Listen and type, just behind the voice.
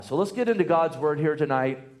So let's get into God's word here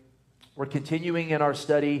tonight. We're continuing in our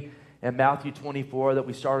study in Matthew 24 that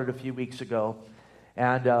we started a few weeks ago.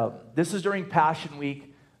 And this is during Passion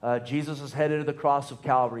Week. Jesus is headed to the cross of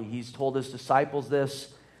Calvary. He's told his disciples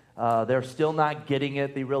this. They're still not getting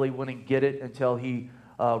it. They really wouldn't get it until he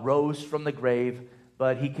rose from the grave.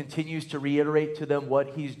 But he continues to reiterate to them what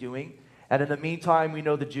he's doing. And in the meantime, we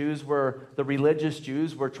know the religious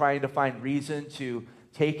Jews were trying to find reason to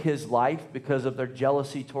take his life because of their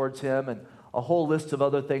jealousy towards him and a whole list of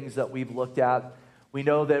other things that we've looked at. We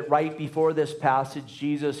know that right before this passage,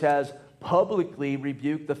 Jesus has publicly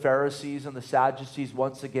rebuked the Pharisees and the Sadducees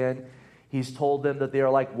once again. He's told them that they are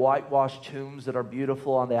like whitewashed tombs that are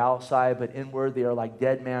beautiful on the outside, but inward they are like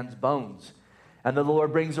dead man's bones. And then the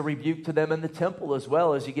Lord brings a rebuke to them in the temple as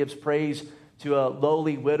well, as he gives praise to a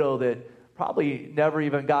lowly widow that probably never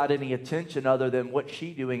even got any attention other than what's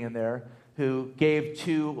she doing in there, who gave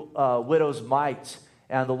 2 widows' mites.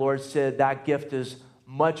 And the Lord said that gift is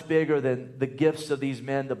much bigger than the gifts of these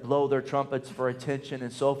men that blow their trumpets for attention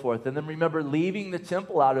and so forth. And then remember, leaving the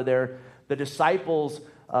temple out of there, the disciples,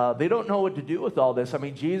 they don't know what to do with all this. I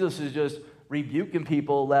mean, Jesus is just rebuking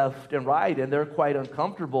people left and right, and they're quite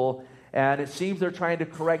uncomfortable. And it seems they're trying to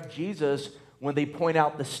correct Jesus when they point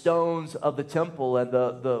out the stones of the temple and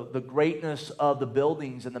the greatness of the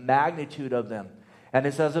buildings and the magnitude of them. And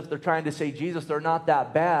it's as if they're trying to say, Jesus, they're not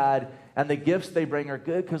that bad, and the gifts they bring are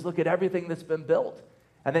good because look at everything that's been built.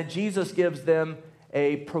 And then Jesus gives them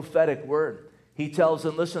a prophetic word. He tells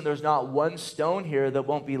them, listen, there's not one stone here that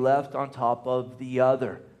won't be left on top of the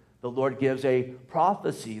other. The Lord gives a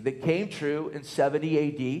prophecy that came true in 70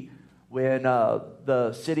 A.D. when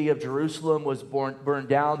the city of Jerusalem was burned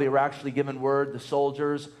down. They were actually given word, the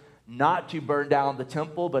soldiers, not to burn down the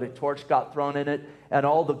temple, but a torch got thrown in it, and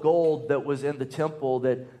all the gold that was in the temple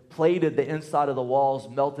that plated the inside of the walls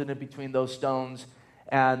melted in between those stones,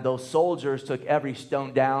 and those soldiers took every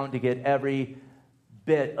stone down to get every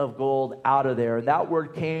bit of gold out of there. And that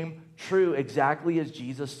word came true exactly as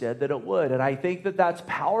Jesus said that it would. And I think that that's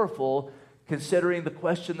powerful considering the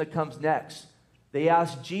question that comes next. They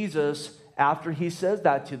asked Jesus after he says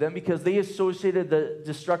that to them because they associated the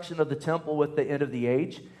destruction of the temple with the end of the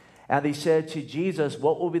age. And they said to Jesus,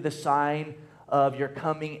 what will be the sign of your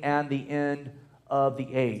coming and the end of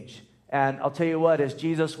the age? And I'll tell you what, as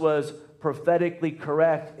Jesus was prophetically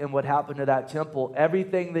correct in what happened to that temple,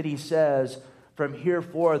 everything that he says from here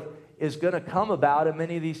forth is going to come about, and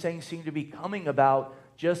many of these things seem to be coming about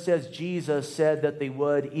just as Jesus said that they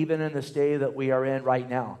would, even in this day that we are in right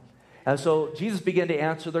now. And so Jesus began to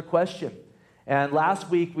answer their question. And last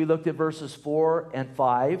week we looked at verses 4 and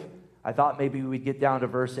 5. I thought maybe we'd get down to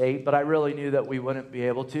verse 8, but I really knew that we wouldn't be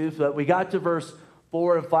able to. So we got to verse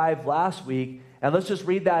 4 and 5 last week, and let's just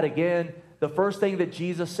read that again. The first thing that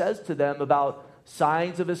Jesus says to them about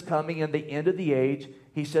signs of his coming and the end of the age,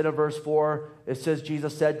 he said in verse 4, it says,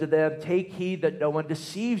 Jesus said to them, take heed that no one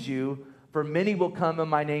deceives you, for many will come in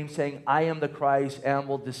my name saying, I am the Christ, and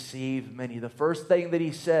will deceive many. The first thing that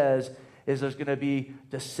he says is there's going to be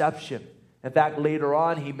deception. In fact, later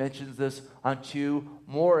on, he mentions this on 2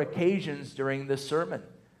 more occasions during this sermon.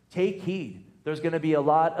 Take heed. There's going to be a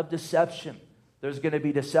lot of deception. There's going to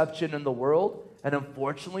be deception in the world, and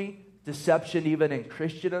unfortunately, deception even in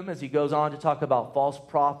Christendom. As he goes on to talk about false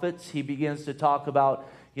prophets, he begins to talk about,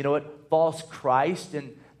 false Christ,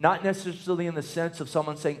 and not necessarily in the sense of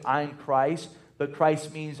someone saying, I'm Christ, but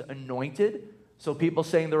Christ means anointed. So people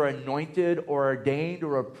saying they're anointed or ordained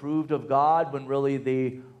or approved of God when really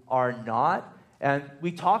they are not. And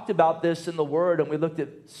we talked about this in the Word, and we looked at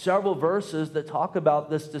several verses that talk about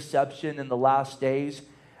this deception in the last days.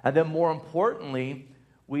 And then more importantly,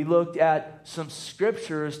 we looked at some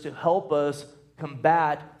scriptures to help us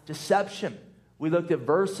combat deception. We looked at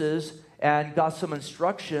verses and got some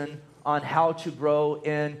instruction on how to grow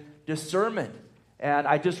in discernment. And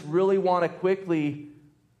I just really want to quickly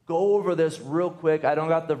go over this real quick. I don't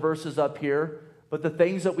got the verses up here, but the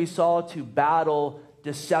things that we saw to battle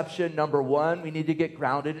deception, number 1, we need to get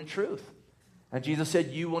grounded in truth. And Jesus said,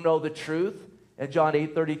 you will know the truth. In John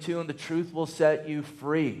 8:32, and the truth will set you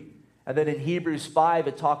free. And then in Hebrews 5,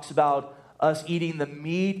 it talks about us eating the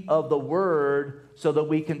meat of the word so that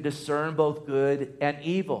we can discern both good and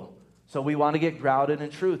evil. So we want to get grounded in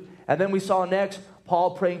truth. And then we saw next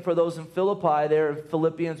Paul praying for those in Philippi there in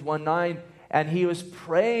Philippians 1:9, and he was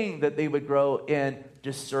praying that they would grow in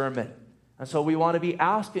discernment. And so we want to be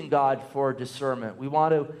asking God for discernment. We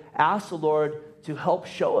want to ask the Lord to help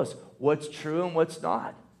show us what's true and what's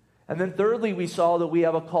not. And then thirdly, we saw that we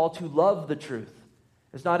have a call to love the truth.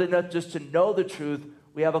 It's not enough just to know the truth.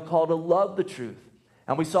 We have a call to love the truth.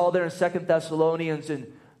 And we saw there in 2 Thessalonians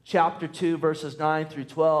in chapter 2, verses 9 through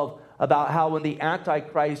 12, about how when the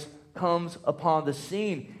Antichrist comes upon the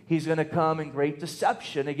scene, he's going to come in great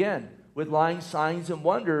deception again, with lying signs and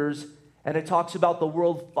wonders. And it talks about the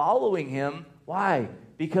world following him. Why?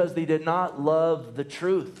 Because they did not love the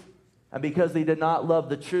truth. And because they did not love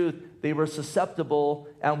the truth, they were susceptible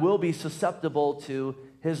and will be susceptible to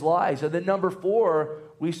his lies. And then number 4,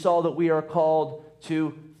 we saw that we are called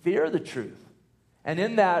to fear the truth. And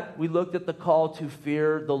in that, we looked at the call to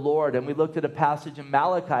fear the Lord. And we looked at a passage in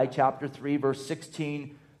Malachi chapter 3, verse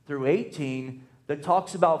 16 through 18, that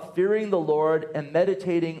talks about fearing the Lord and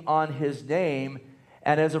meditating on his name.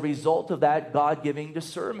 And as a result of that, God giving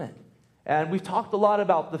discernment. And we've talked a lot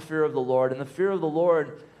about the fear of the Lord. And the fear of the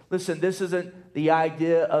Lord, listen, this isn't the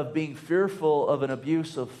idea of being fearful of an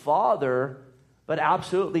abusive father, but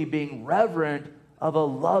absolutely being reverent of a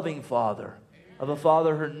loving father, of a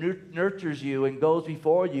father who nurtures you and goes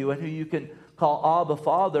before you, and who you can call Abba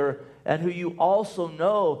Father, and who you also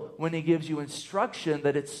know when he gives you instruction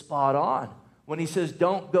that it's spot on. When he says,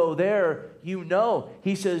 don't go there, you know.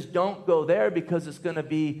 He says, don't go there because it's going to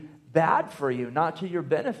be bad for you, not to your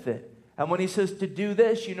benefit. And when he says to do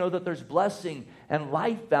this, you know that there's blessing and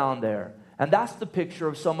life found there. And that's the picture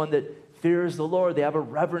of someone that fears the Lord. They have a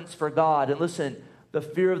reverence for God. And listen, the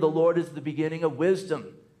fear of the Lord is the beginning of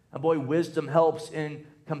wisdom. And boy, wisdom helps in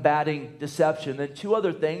combating deception. Then 2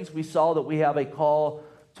 other things, we saw that we have a call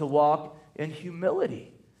to walk in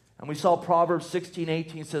humility. And we saw Proverbs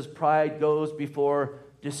 16:18 says, pride goes before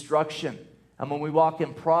destruction. And when we walk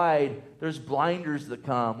in pride, there's blinders that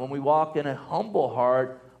come. When we walk in a humble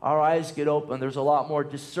heart, our eyes get open. There's a lot more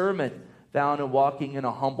discernment found in walking in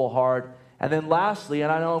a humble heart. And then lastly,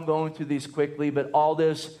 and I know I'm going through these quickly, but all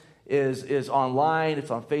this is online.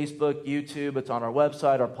 It's on Facebook, YouTube. It's on our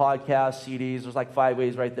website, our podcast, CDs. There's like 5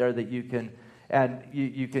 ways right there that you can, and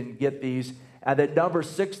you can get these. And then number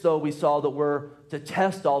 6, though, we saw that we're to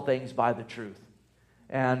test all things by the truth.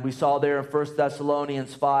 And we saw there in 1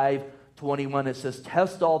 Thessalonians 5:21, it says,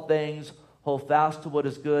 test all things, hold fast to what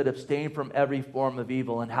is good, abstain from every form of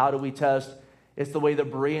evil. And how do we test? It's the way the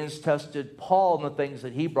Bereans tested Paul and the things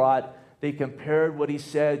that he brought. They compared what he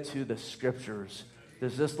said to the scriptures.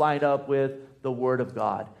 Does this line up with the word of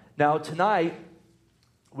God? Now tonight,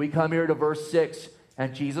 we come here to verse 6,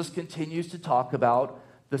 and Jesus continues to talk about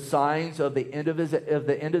the signs of the end of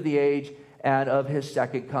the age and of his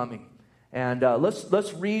second coming. And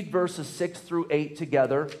let's read verses 6 through 8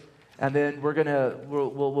 together. And then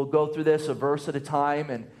we'll go through this a verse at a time,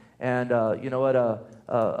 and kind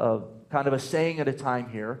of a saying at a time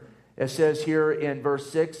here. It says here in verse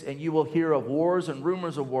 6, and you will hear of wars and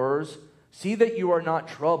rumors of wars. See that you are not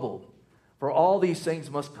troubled, for all these things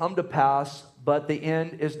must come to pass, but the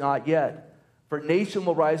end is not yet. For nation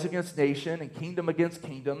will rise against nation, and kingdom against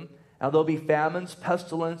kingdom, and there'll be famines,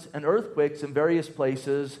 pestilence, and earthquakes in various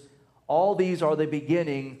places. All these are the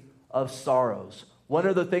beginning of sorrows. One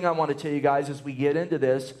other thing I want to tell you guys as we get into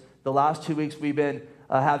this, the last 2 weeks we've been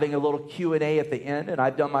having a little Q&A at the end, and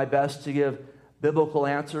I've done my best to give biblical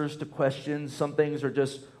answers to questions. Some things are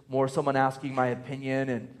just more someone asking my opinion,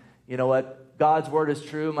 and you know what? God's word is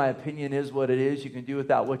true. My opinion is what it is. You can do with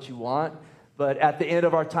that what you want. But at the end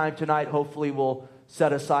of our time tonight, hopefully we'll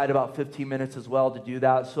set aside about 15 minutes as well to do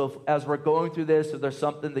that. So as we're going through this, if there's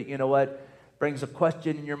something that, you know what, brings a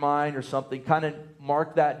question in your mind or something, kind of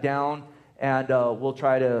mark that down, and we'll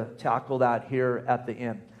try to tackle that here at the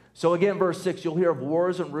end. So again, verse 6, you'll hear of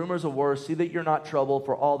wars and rumors of wars. See that you're not troubled,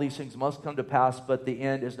 for all these things must come to pass, but the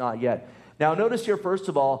end is not yet. Now notice here, first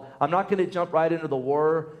of all, I'm not going to jump right into the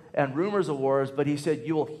war and rumors of wars, but he said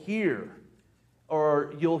you'll hear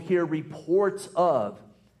reports of.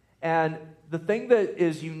 And the thing that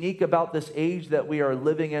is unique about this age that we are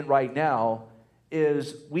living in right now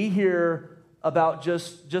is we hear about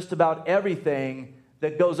just about everything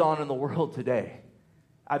that goes on in the world today.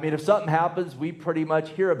 I mean, if something happens, we pretty much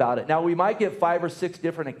hear about it. Now, we might get 5 or 6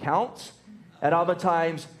 different accounts, and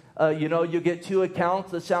oftentimes, you get 2 accounts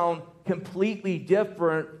that sound completely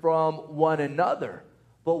different from one another.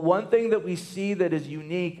 But one thing that we see that is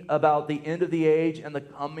unique about the end of the age and the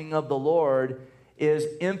coming of the Lord is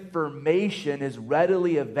information is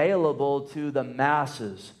readily available to the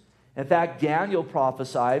masses. In fact, Daniel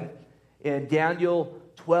prophesied in Daniel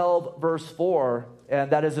 12, verse 4,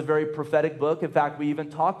 and that is a very prophetic book. In fact, we even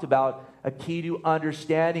talked about a key to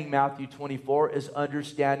understanding Matthew 24 is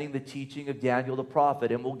understanding the teaching of Daniel the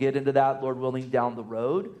prophet. And we'll get into that, Lord willing, down the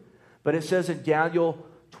road. But it says in Daniel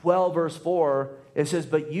 12, verse 4, it says,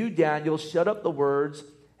 but you, Daniel, shut up the words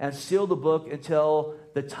and seal the book until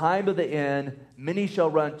the time of the end. Many shall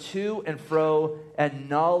run to and fro, and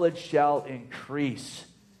knowledge shall increase.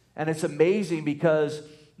 And it's amazing because,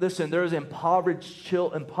 listen, there's impoverished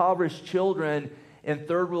children in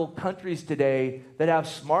third world countries today that have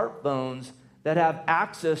smartphones that have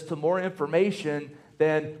access to more information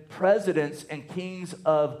than presidents and kings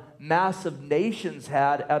of massive nations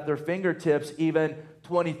had at their fingertips even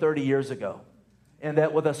 20, 30 years ago. And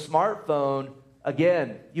that with a smartphone,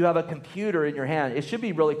 again, you have a computer in your hand. It should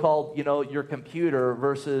be really called, your computer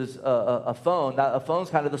versus a phone. Now, a phone's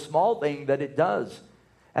kind of the small thing that it does.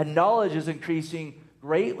 And knowledge is increasing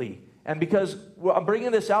greatly. And I'm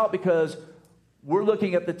bringing this out because we're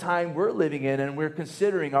looking at the time we're living in, and we're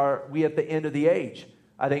considering, are we at the end of the age?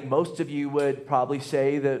 I think most of you would probably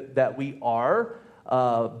say that we are.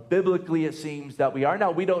 Biblically, it seems that we are.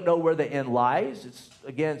 Now, we don't know where the end lies. It's,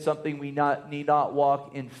 again, something we need not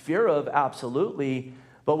walk in fear of, absolutely.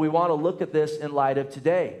 But we want to look at this in light of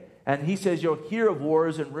today. And he says you'll hear of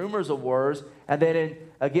wars and rumors of wars. And then,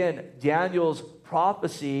 again, Daniel's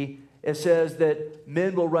prophecy, it says that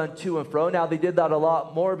men will run to and fro. Now, they did that a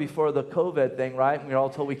lot more before the COVID thing, right? We were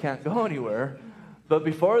all told we can't go anywhere. But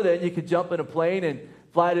before then, you could jump in a plane and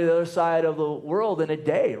fly to the other side of the world in a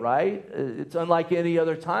day, right? It's unlike any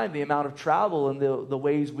other time, the amount of travel and the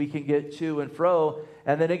ways we can get to and fro.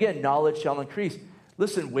 And then again, knowledge shall increase.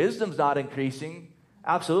 Listen, wisdom's not increasing.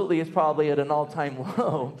 Absolutely, it's probably at an all-time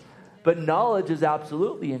low. But knowledge is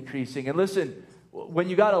absolutely increasing. And listen, when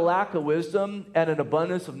you got a lack of wisdom and an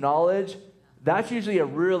abundance of knowledge, that's usually a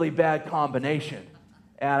really bad combination.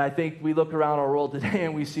 And I think we look around our world today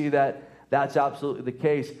and we see that that's absolutely the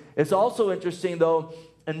case. It's also interesting, though,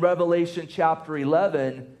 in Revelation chapter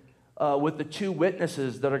 11, with the two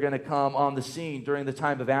witnesses that are going to come on the scene during the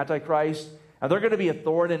time of Antichrist. And they're going to be a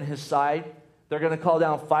thorn in his side. They're going to call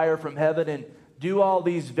down fire from heaven and do all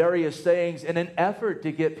these various things in an effort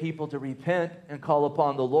to get people to repent and call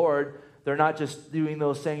upon the Lord. They're not just doing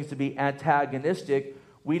those things to be antagonistic.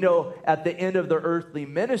 We know at the end of their earthly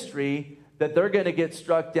ministry that they're going to get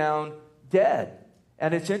struck down dead.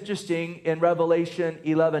 And it's interesting, in Revelation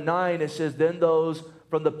 11:9, it says, then those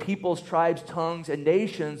from the peoples, tribes, tongues, and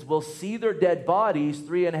nations will see their dead bodies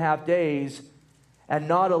 3.5 days and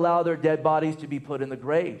not allow their dead bodies to be put in the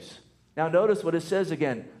graves. Now notice what it says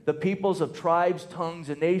again. The peoples of tribes, tongues,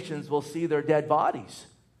 and nations will see their dead bodies.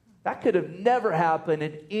 That could have never happened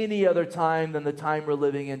at any other time than the time we're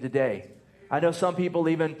living in today. I know some people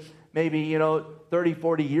even maybe, 30,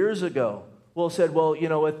 40 years ago said,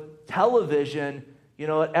 with television,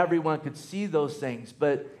 everyone could see those things.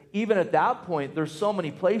 But even at that point, there's so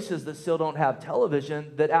many places that still don't have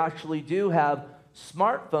television that actually do have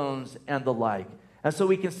smartphones and the like. And so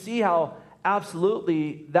we can see how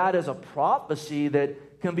absolutely that is a prophecy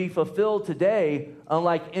that can be fulfilled today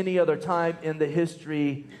unlike any other time in the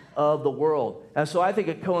history of the world. And so I think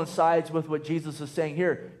it coincides with what Jesus is saying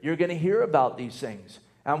here. You're going to hear about these things.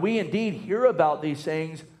 And we indeed hear about these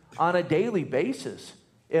things on a daily basis.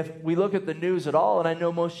 If we look at the news at all, and I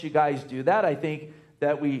know most of you guys do that, I think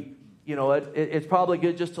that it's probably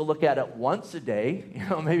good just to look at it once a day,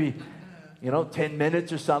 maybe 10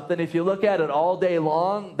 minutes or something. If you look at it all day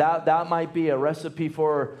long, that might be a recipe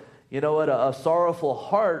for, a sorrowful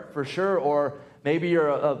heart for sure. Or maybe you're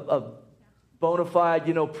a bona fide,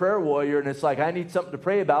 prayer warrior, and it's like, I need something to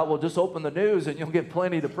pray about. Well, just open the news and you'll get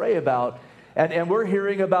plenty to pray about. And we're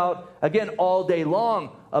hearing about, again, all day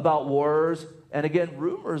long about wars and, again,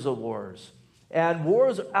 rumors of wars. And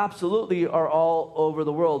wars absolutely are all over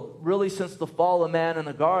the world. Really, since the fall of man in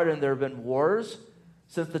the garden, there have been wars.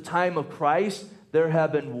 Since the time of Christ, there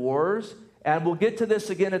have been wars. And we'll get to this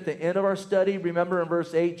again at the end of our study. Remember in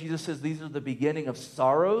verse 8, Jesus says these are the beginning of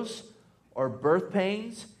sorrows or birth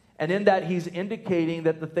pains. And in that, he's indicating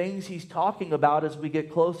that the things he's talking about as we get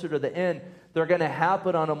closer to the end, they're going to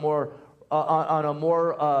happen on a more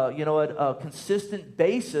consistent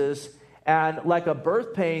basis. And like a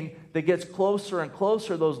birth pain that gets closer and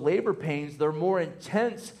closer, those labor pains, they're more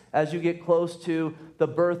intense as you get close to the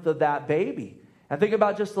birth of that baby. And think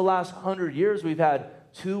about just the last 100 years, we've had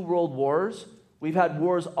 2 world wars. We've had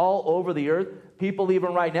wars all over the earth. People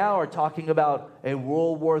even right now are talking about a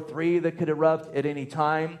World War III that could erupt at any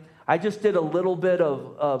time. I just did a little bit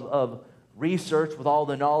of research with all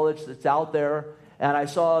the knowledge that's out there. And I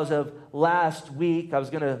saw as of last week, I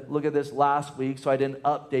was going to look at this last week, so I didn't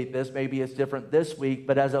update this. Maybe it's different this week.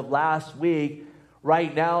 But as of last week,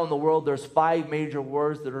 right now in the world, there's 5 major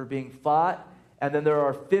wars that are being fought. And then there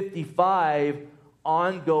are 55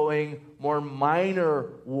 ongoing, more minor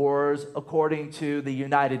wars according to the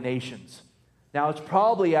United Nations. Now, it's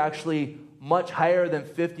probably actually much higher than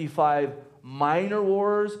 55 minor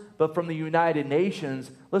wars, but from the United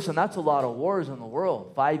Nations, listen, that's a lot of wars in the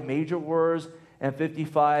world. 5 major wars.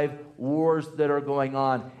 355 wars that are going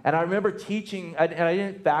on. And I remember teaching, and I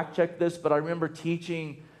didn't fact check this, but I remember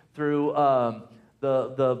teaching through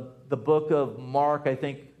the book of Mark. I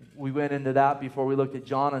think we went into that before we looked at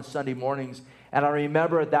John on Sunday mornings. And I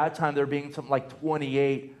remember at that time there being something like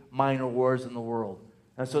 28 minor wars in the world.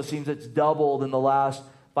 And so it seems it's doubled in the last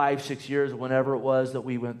 5-6 years, whenever it was that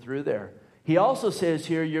we went through there. He also says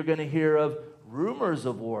here you're going to hear of rumors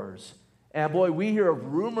of wars. And boy, we hear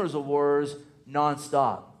of rumors of wars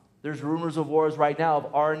nonstop. There's rumors of wars right now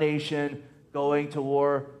of our nation going to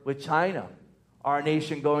war with China, our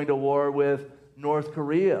nation going to war with North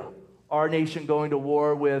Korea, our nation going to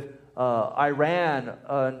war with Iran,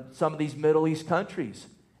 some of these Middle East countries.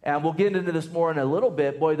 And we'll get into this more in a little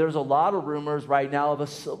bit. Boy, there's a lot of rumors right now of a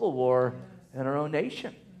civil war in our own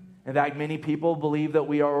nation. In fact, many people believe that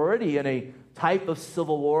we are already in a type of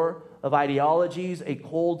civil war of ideologies, a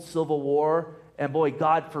cold civil war. And boy,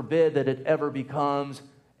 God forbid that it ever becomes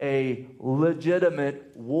a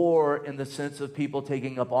legitimate war in the sense of people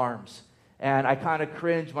taking up arms. And I kind of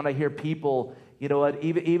cringe when I hear people, you know what,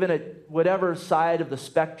 even at whatever side of the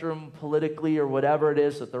spectrum politically or whatever it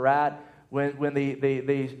is that they're at, when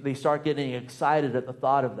they start getting excited at the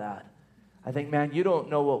thought of that. I think, man, you don't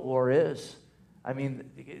know what war is. I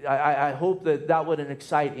mean, I hope that wouldn't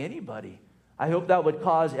excite anybody. I hope that would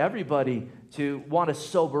cause everybody to want to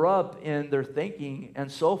sober up in their thinking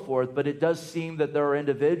and so forth. But it does seem that there are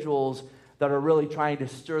individuals that are really trying to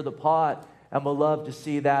stir the pot and would love to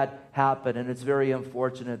see that happen. And it's very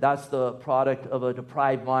unfortunate. That's the product of a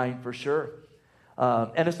deprived mind for sure.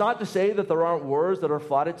 And it's not to say that there aren't wars that are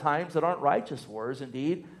fought at times that aren't righteous wars.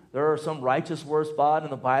 Indeed, there are some righteous wars fought in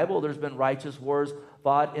the Bible. There's been righteous wars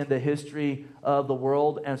fought in the history of the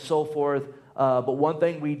world and so forth. But one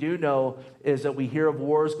thing we do know is that we hear of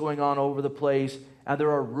wars going on over the place, and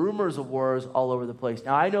there are rumors of wars all over the place.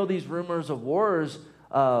 Now, I know these rumors of wars,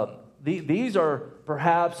 these are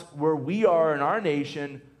perhaps where we are in our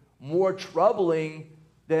nation more troubling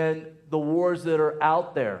than the wars that are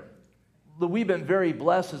out there. We've been very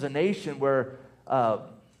blessed as a nation where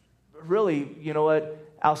really, you know what,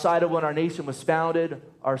 outside of when our nation was founded,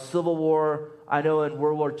 our Civil War, I know in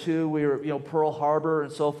World War II, we were, Pearl Harbor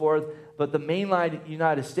and so forth, but the mainline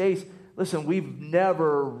United States, listen, we've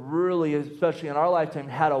never really, especially in our lifetime,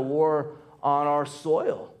 had a war on our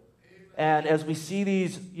soil. And as we see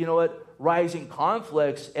these, rising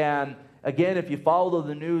conflicts, and again, if you follow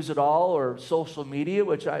the news at all or social media,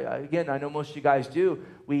 which I know most of you guys do,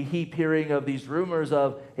 we keep hearing of these rumors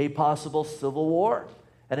of a possible civil war.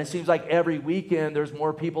 And it seems like every weekend there's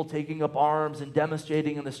more people taking up arms and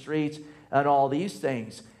demonstrating in the streets and all these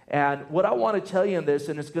things. And what I want to tell you in this,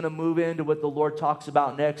 and it's going to move into what the Lord talks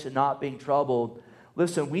about next and not being troubled.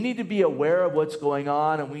 Listen, we need to be aware of what's going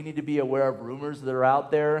on, and we need to be aware of rumors that are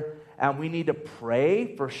out there, and we need to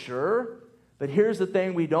pray for sure. But here's the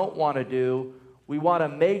thing we don't want to do. We want to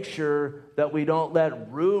make sure that we don't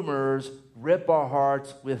let rumors rip our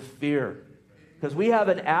hearts with fear. Because we have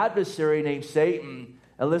an adversary named Satan.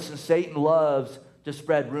 And listen, Satan loves to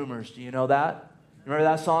spread rumors. Do you know that? Remember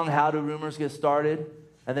that song, How Do Rumors Get Started?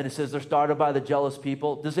 And then it says they're started by the jealous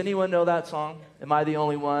people. Does anyone know that song? Am I the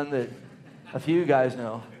only one that a few guys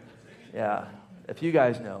know? Yeah, a few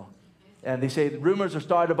guys know. And they say rumors are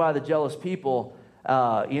started by the jealous people.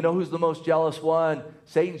 You know who's the most jealous one?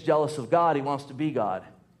 Satan's jealous of God. He wants to be God.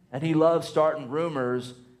 And he loves starting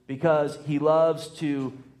rumors because he loves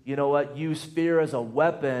to, use fear as a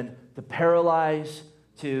weapon to paralyze,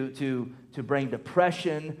 to bring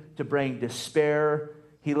depression, to bring despair.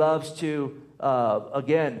 He loves to,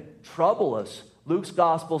 trouble us. Luke's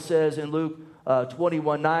gospel says in Luke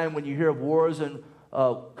 21:9, when you hear of wars and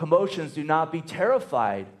commotions, do not be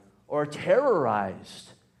terrified or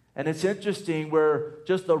terrorized. And it's interesting where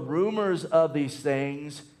just the rumors of these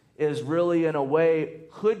things is really, in a way,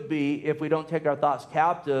 could be, if we don't take our thoughts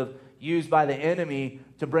captive, used by the enemy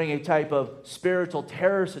to bring a type of spiritual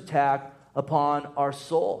terrorist attack upon our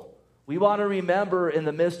soul. We want to remember in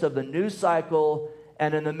the midst of the news cycle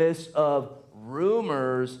and in the midst of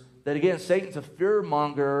rumors that, again, Satan's a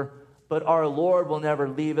fearmonger, but our Lord will never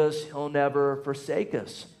leave us. He'll never forsake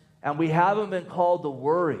us. And we haven't been called to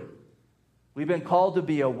worry. We've been called to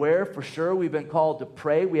be aware for sure. We've been called to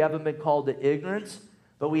pray. We haven't been called to ignorance.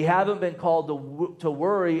 But we haven't been called to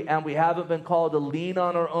worry, and we haven't been called to lean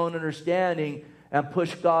on our own understanding and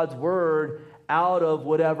push God's word out of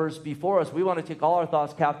whatever's before us. We want to take all our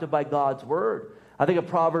thoughts captive by God's word. I think of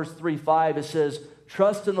Proverbs 3:5, it says,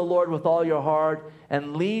 trust in the Lord with all your heart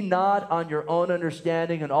and lean not on your own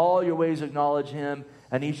understanding. In all your ways acknowledge him,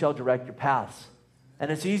 and he shall direct your paths.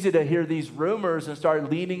 And it's easy to hear these rumors and start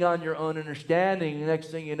leaning on your own understanding. The next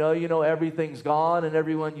thing you know everything's gone and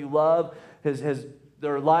everyone you love has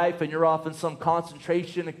their life, and you're off in some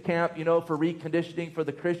concentration camp, for reconditioning for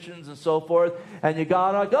the Christians and so forth. And you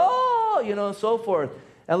gotta go, and so forth.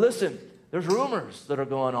 And listen, there's rumors that are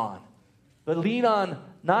going on. But lean on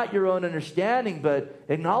not your own understanding, but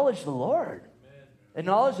acknowledge the Lord.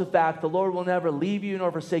 Acknowledge the fact the Lord will never leave you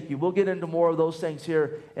nor forsake you. We'll get into more of those things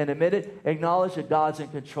here in a minute. Acknowledge that God's in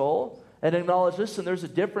control. And acknowledge, listen, there's a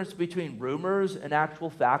difference between rumors and actual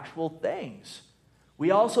factual things. We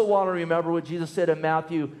also want to remember what Jesus said in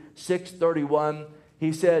Matthew 6:31.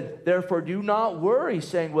 He said, therefore do not worry,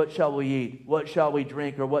 saying, what shall we eat? What shall we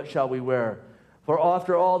drink? Or what shall we wear? For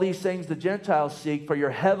after all these things the Gentiles seek, for your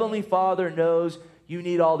heavenly Father knows you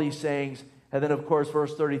need all these things. And then, of course,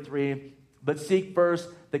 verse 33, but seek first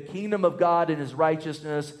the kingdom of God and his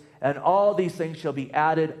righteousness, and all these things shall be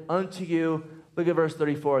added unto you. Look at verse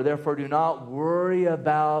 34. Therefore, do not worry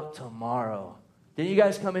about tomorrow. Didn't you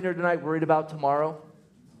guys come in here tonight worried about tomorrow?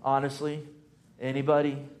 Honestly?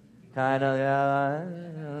 Anybody? Kind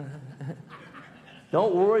of,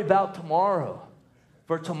 Don't worry about tomorrow.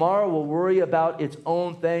 For tomorrow will worry about its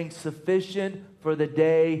own things. Sufficient for the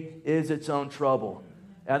day is its own trouble.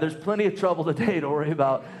 And there's plenty of trouble today to worry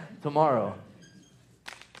about tomorrow.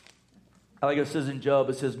 I like it says in Job,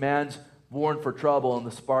 it says, man's born for trouble and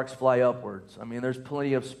the sparks fly upwards. I mean, there's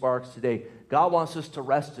plenty of sparks today. God wants us to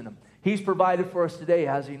rest in him. He's provided for us today,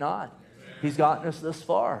 has he not? He's gotten us this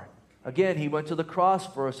far. Again, he went to the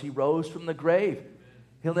cross for us. He rose from the grave.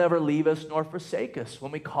 He'll never leave us nor forsake us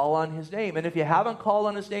when we call on his name. And if you haven't called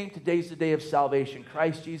on his name, today's the day of salvation.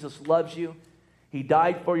 Christ Jesus loves you. He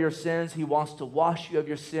died for your sins. He wants to wash you of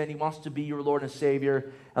your sin. He wants to be your Lord and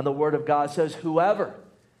Savior. And the Word of God says, whoever,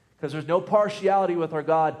 because there's no partiality with our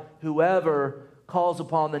God, whoever calls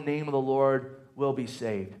upon the name of the Lord will be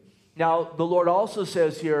saved. Now, the Lord also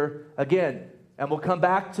says here, again, and we'll come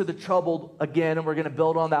back to the troubled again, and we're going to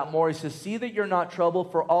build on that more. He says, see that you're not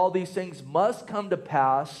troubled, for all these things must come to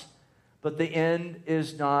pass, but the end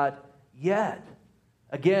is not yet.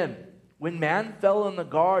 Again, when man fell in the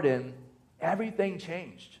garden, everything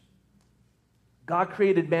changed. God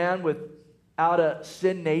created man without a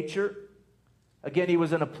sin nature. Again, he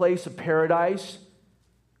was in a place of paradise,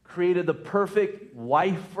 created the perfect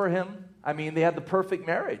wife for him. I mean, they had the perfect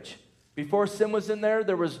marriage. Before sin was in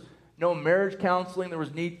there was no marriage counseling. There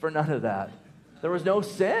was need for none of that. There was no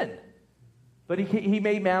sin. But he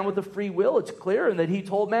made man with a free will. It's clear in that he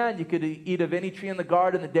told man, you could eat of any tree in the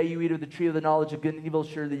garden. The day you eat of the tree of the knowledge of good and evil,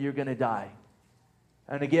 sure that you're going to die.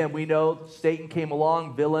 And again, we know Satan came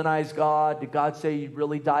along, villainized God. Did God say you'd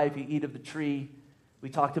really die if you eat of the tree? We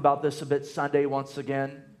talked about this a bit Sunday once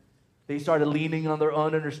again. They started leaning on their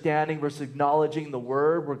own understanding versus acknowledging the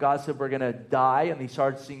word where God said we're going to die. And they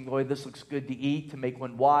started seeing, boy, this looks good to eat, to make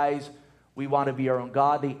one wise. We want to be our own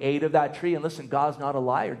God. They ate of that tree. And listen, God's not a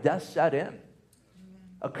liar. Death set in.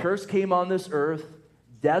 A curse came on this earth.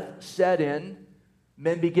 Death set in.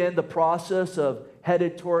 Men began the process of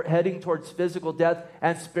heading towards physical death,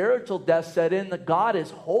 and spiritual death set in. That God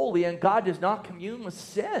is holy and God does not commune with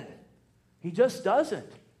sin. He just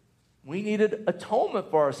doesn't. We needed atonement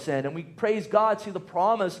for our sin, and we praise God, see the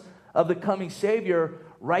promise of the coming Savior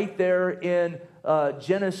right there in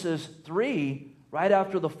Genesis 3, right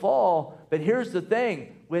after the fall. But here's the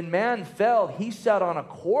thing. When man fell, he set on a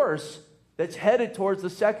course that's headed towards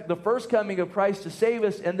the first coming of Christ to save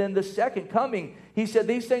us, and then the second coming. He said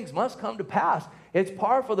these things must come to pass. It's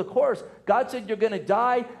par for the course. God said you're going to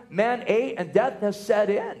die. Man ate, and death has set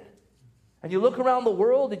in. And you look around the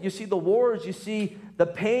world and you see the wars, you see the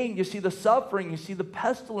pain, you see the suffering, you see the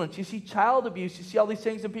pestilence, you see child abuse, you see all these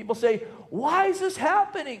things, and people say, why is this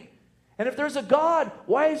happening? And if there's a God,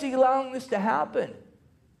 why is he allowing this to happen?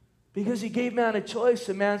 Because he gave man a choice,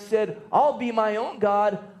 and man said, I'll be my own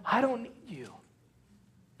God. I don't need you.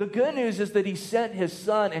 The good news is that he sent his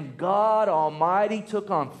son, and God Almighty took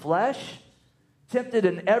on flesh, tempted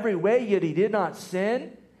in every way, yet he did not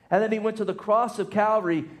sin. And then he went to the cross of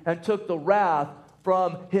Calvary and took the wrath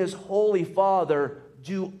from his holy Father,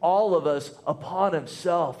 due all of us, upon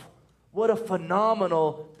himself. What a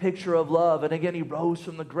phenomenal picture of love. And again, he rose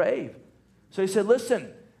from the grave. So he said,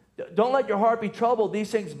 listen, don't let your heart be troubled.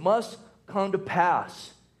 These things must come to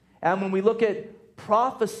pass. And when we look at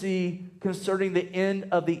prophecy concerning the end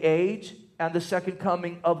of the age and the second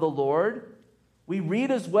coming of the Lord, we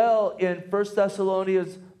read as well in 1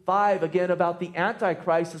 Thessalonians 5, again, about the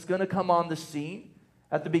Antichrist that's going to come on the scene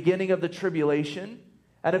at the beginning of the tribulation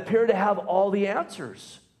and appear to have all the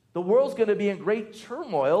answers. The world's going to be in great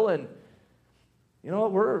turmoil, and you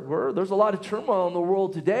know, there's a lot of turmoil in the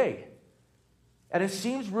world today. And it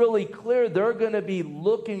seems really clear they're going to be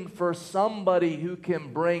looking for somebody who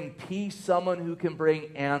can bring peace, someone who can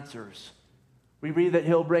bring answers. We read that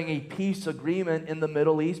he'll bring a peace agreement in the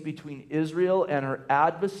Middle East between Israel and her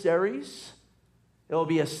adversaries. It will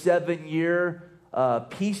be a 7-year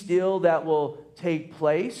peace deal that will take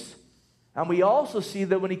place. And we also see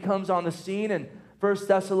that when he comes on the scene in 1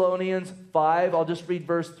 Thessalonians 5, I'll just read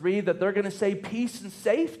verse 3, that they're going to say peace and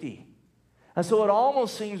safety. And so it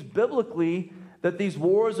almost seems biblically that these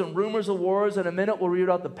wars and rumors of wars, in a minute we'll read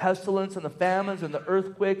about the pestilence and the famines and the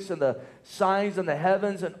earthquakes and the signs in the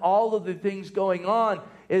heavens and all of the things going on,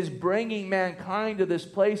 is bringing mankind to this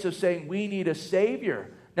place of saying we need a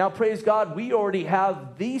Savior. Now, praise God, we already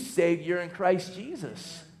have the Savior in Christ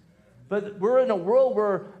Jesus. But we're in a world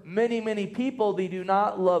where many, many people, they do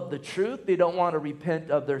not love the truth. They don't want to repent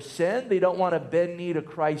of their sin. They don't want to bend knee to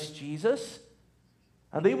Christ Jesus.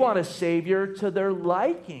 And they want a Savior to their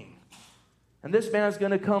liking. And this man's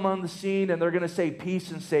going to come on the scene, and they're going to say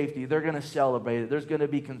peace and safety. They're going to celebrate it. There's going to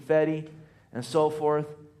be confetti and so forth.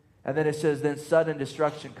 And then it says, then sudden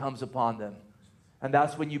destruction comes upon them. And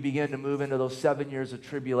that's when you begin to move into those 7 years of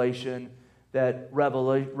tribulation that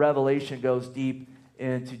Revelation goes deep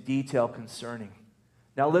into detail concerning.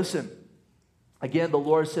 Now listen, again, the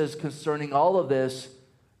Lord says concerning all of this,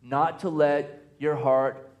 not to let your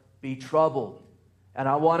heart be troubled. And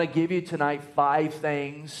I want to give you tonight 5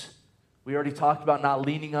 things. We already talked about not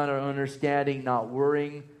leaning on our understanding, not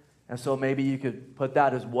worrying. And so maybe you could put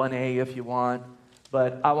that as 1A if you want.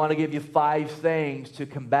 But I want to give you 5 things to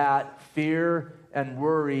combat fear and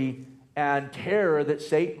worry and terror that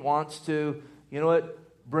Satan wants to,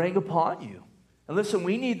 bring upon you. And listen,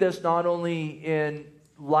 we need this not only in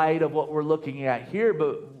light of what we're looking at here,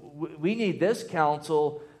 but we need this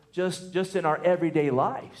counsel just in our everyday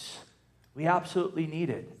lives. We absolutely need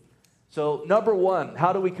it. So, number 1,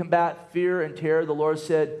 how do we combat fear and terror? The Lord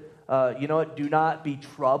said, do not be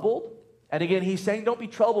troubled. And again, he's saying don't be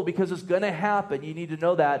troubled because it's going to happen. You need to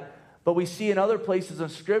know that. But we see in other places in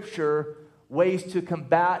Scripture ways to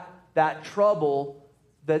combat that trouble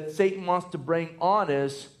that Satan wants to bring on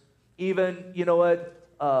us, even, in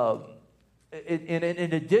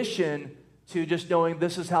addition to just knowing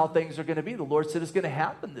this is how things are going to be. The Lord said it's going to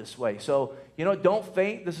happen this way. So, don't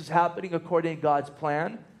faint. This is happening according to God's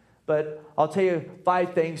plan. But I'll tell you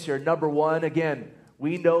 5 things here. Number 1, again,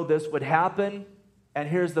 we know this would happen. And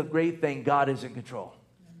here's the great thing. God is in control.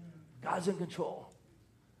 God's in control.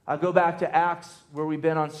 I go back to Acts, where we've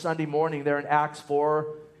been on Sunday morning there in Acts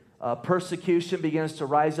 4. Persecution begins to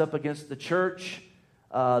rise up against the church.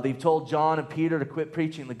 They've told John and Peter to quit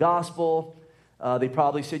preaching the gospel. They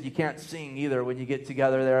probably said you can't sing either when you get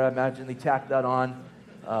together there. I imagine they tacked that on.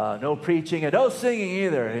 No preaching and no singing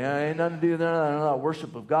either. Ain't nothing to do with that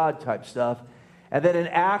worship of God type stuff. And then in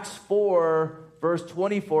Acts 4, verse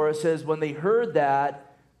 24, it says, when they heard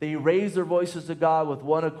that, they raised their voices to God with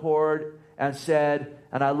one accord and said,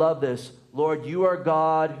 and I love this, Lord, you are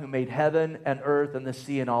God who made heaven and earth and the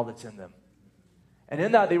sea and all that's in them. And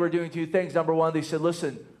in that, they were doing 2 things. Number 1, they said,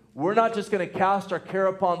 listen, we're not just going to cast our care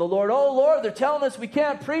upon the Lord. Oh, Lord, they're telling us we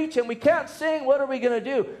can't preach and we can't sing. What are we going to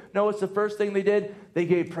do? No, it's the first thing they did. They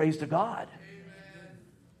gave praise to God. Amen.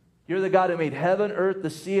 You're the God who made heaven, earth, the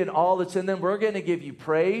sea, and all that's in them. We're going to give you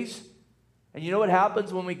praise. And you know what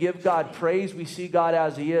happens when we give God praise? We see God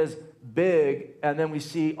as He is, big, and then we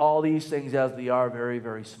see all these things as they are, very,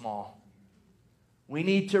 very small. We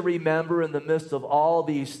need to remember in the midst of all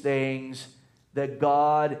these things that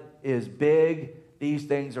God is big. These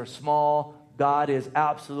things are small. God is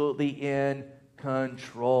absolutely in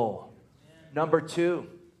control. Number 2,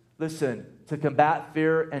 listen, to combat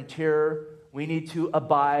fear and terror, we need to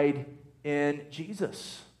abide in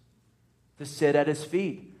Jesus, to sit at His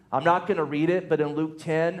feet. I'm not going to read it, but in Luke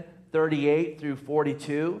 10, 38 through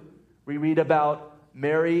 42, we read about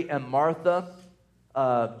Mary and Martha.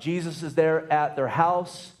 Jesus is there at their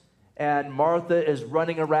house, and Martha is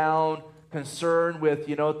running around concerned with,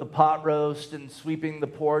 the pot roast and sweeping the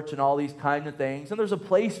porch and all these kinds of things. And there's a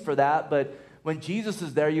place for that, but when Jesus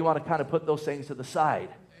is there, you want to kind of put those things to the side.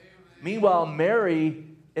 Amen. Meanwhile, Mary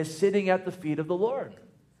is sitting at the feet of the Lord.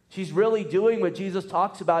 She's really doing what Jesus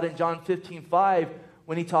talks about in John 15:5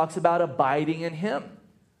 when He talks about abiding in Him,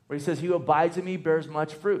 where He says, He who abides in me bears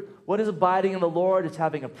much fruit. What is abiding in the Lord? It's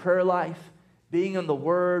having a prayer life, being in the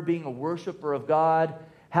Word, being a worshiper of God,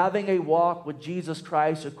 having a walk with Jesus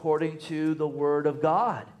Christ according to the Word of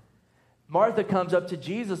God. Martha comes up to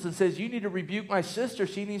Jesus and says, you need to rebuke my sister.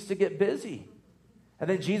 She needs to get busy. And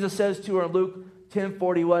then Jesus says to her in Luke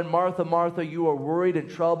 10:41, Martha, Martha, you are worried and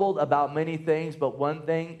troubled about many things, but one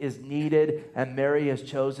thing is needed, and Mary has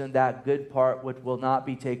chosen that good part which will not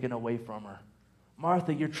be taken away from her.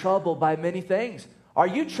 Martha, you're troubled by many things. Are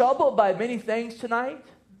you troubled by many things tonight?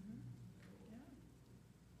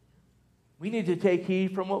 We need to take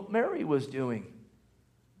heed from what Mary was doing.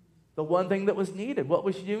 The one thing that was needed. What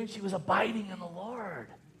was she doing? She was abiding in the Lord.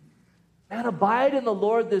 Man, abide in the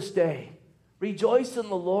Lord this day. Rejoice in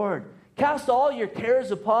the Lord. Cast all your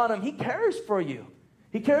cares upon Him. He cares for you.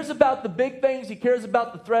 He cares about the big things. He cares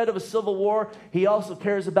about the threat of a civil war. He also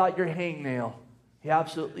cares about your hangnail. He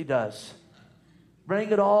absolutely does.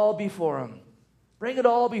 Bring it all before Him. Bring it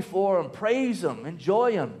all before Him. Praise Him.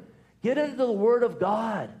 Enjoy Him. Get into the Word of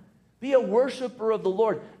God. Be a worshiper of the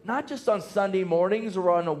Lord. Not just on Sunday mornings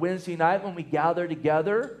or on a Wednesday night when we gather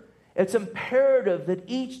together. It's imperative that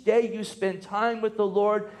each day you spend time with the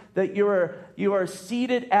Lord, that you are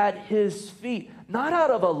seated at His feet. Not out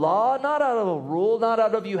of a law, not out of a rule, not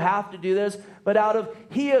out of you have to do this, but out of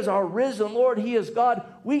He is our risen Lord, He is God.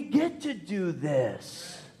 We get to do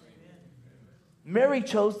this. Mary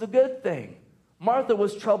chose the good thing. Martha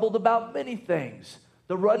was troubled about many things.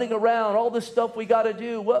 The running around, all the stuff we got to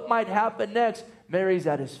do, what might happen next. Mary's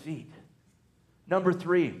at His feet. Number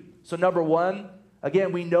 3. So number 1,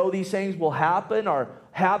 again, we know these things will happen, are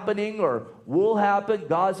happening, or will happen.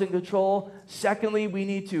 God's in control. Secondly, we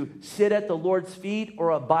need to sit at the Lord's feet or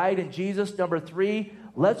abide in Jesus. Number 3,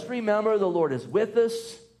 let's remember the Lord is with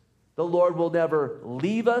us. The Lord will never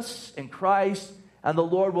leave us in Christ, and the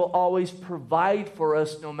Lord will always provide for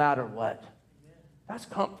us no matter what. That's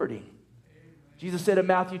comforting. Jesus said in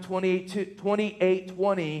Matthew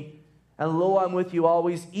 28:20, and lo, I'm with you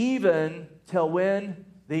always, even till when?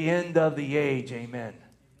 The end of the age. Amen.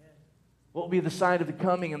 What will be the sign of the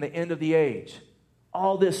coming and the end of the age?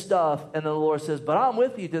 All this stuff, and then the Lord says, but I'm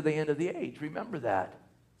with you to the end of the age. Remember that.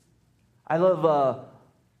 I love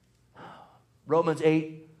Romans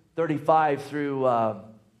 8:35 through,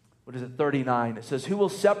 39. It says, who will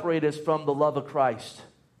separate us from the love of Christ?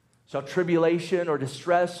 Shall tribulation or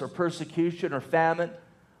distress or persecution or famine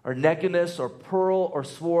or nakedness or peril or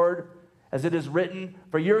sword? As it is written,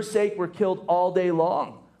 for your sake we're killed all day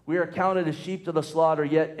long. We are counted as sheep to the slaughter.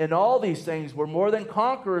 Yet in all these things we're more than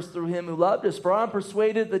conquerors through Him who loved us. For I'm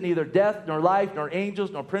persuaded that neither death nor life nor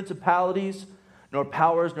angels nor principalities nor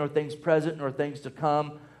powers nor things present nor things to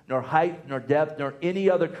come nor height nor depth nor any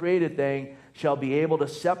other created thing shall be able to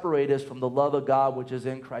separate us from the love of God which is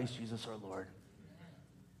in Christ Jesus our Lord.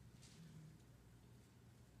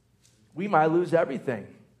 We might lose everything.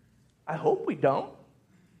 I hope we don't.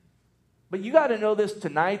 But you got to know this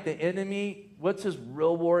tonight. The enemy, what's his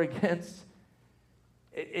real war against?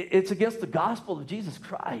 It's against the gospel of Jesus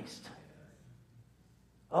Christ.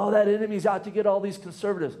 Oh, that enemy's out to get all these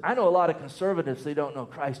conservatives. I know a lot of conservatives, they don't know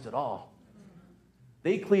Christ at all.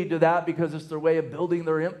 They cleave to that because it's their way of building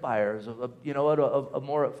their empires, a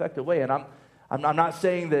more effective way. And I'm not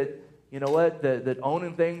saying that, that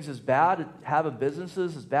owning things is bad, having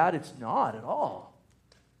businesses is bad. It's not at all,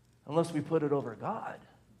 unless we put it over God.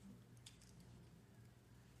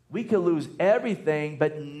 We can lose everything,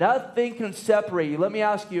 but nothing can separate you. Let me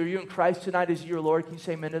ask you, are you in Christ tonight? Is He your Lord? Can you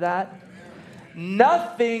say amen to that? Amen.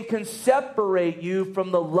 Nothing can separate you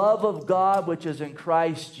from the love of God which is in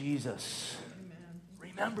Christ Jesus. Amen.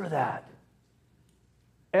 Remember that.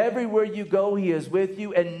 Everywhere you go, He is with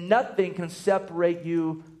you, and nothing can separate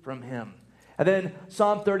you from Him. And then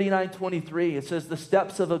Psalm 39:23, it says, the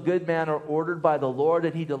steps of a good man are ordered by the Lord,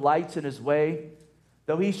 and He delights in His way.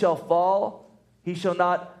 Though he shall fall, he shall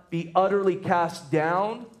not be utterly cast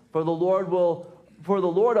down, for the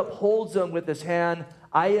Lord upholds him with His hand.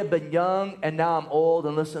 I have been young, and now I'm old.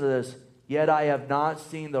 And listen to this. Yet I have not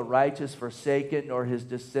seen the righteous forsaken, nor his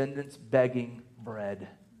descendants begging bread.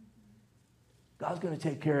 God's going to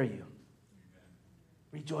take care of you.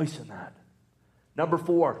 Rejoice in that. Number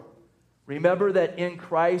 4, remember that in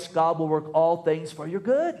Christ, God will work all things for your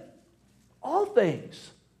good. All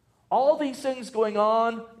things. All these things going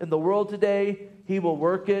on in the world today, He will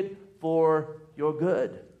work it for your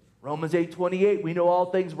good. Romans 8:28, we know all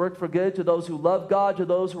things work for good to those who love God, to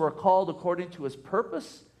those who are called according to His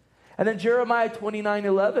purpose. And then Jeremiah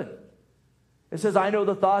 29:11, it says, I know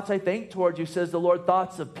the thoughts I think towards you, says the Lord,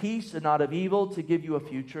 thoughts of peace and not of evil, to give you a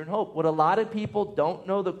future and hope. What a lot of people don't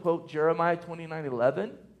know, the quote Jeremiah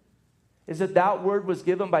 29:11, is that word was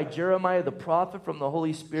given by Jeremiah the prophet from the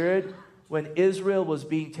Holy Spirit when Israel was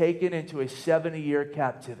being taken into a 70-year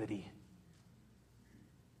captivity.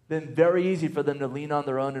 Been very easy for them to lean on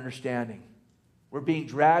their own understanding. We're being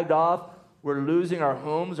dragged off. We're losing our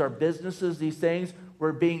homes, our businesses, these things.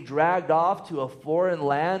 We're being dragged off to a foreign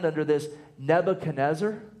land under this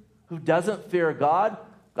Nebuchadnezzar who doesn't fear God.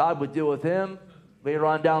 God would deal with him. Later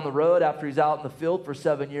on down the road, after he's out in the field for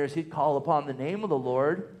 7 years, he'd call upon the name of the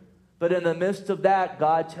Lord. But in the midst of that,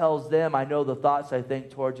 God tells them, I know the thoughts I think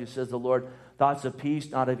towards you, says the Lord, thoughts of peace,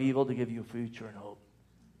 not of evil, to give you a future and hope.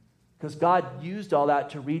 Because God used all that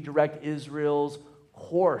to redirect Israel's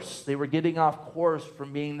course. They were getting off course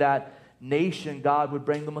from being that nation God would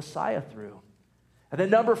bring the Messiah through. And then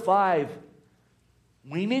number 5,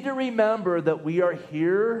 we need to remember that we are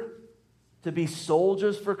here to be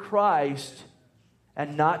soldiers for Christ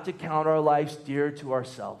and not to count our lives dear to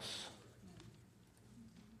ourselves.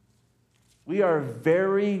 We are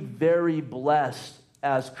very, very blessed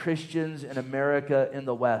as Christians in America in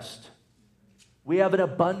the West. We have an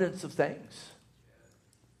abundance of things.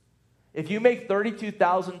 If you make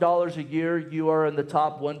 $32,000 a year, you are in the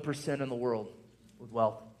top 1% in the world with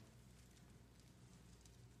wealth.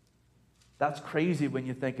 That's crazy when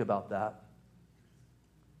you think about that.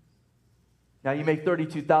 Now, you make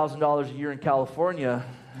 $32,000 a year in California,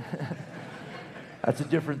 that's a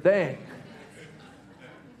different thing.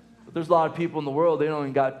 But there's a lot of people in the world, they don't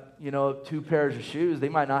even got, 2 pairs of shoes. They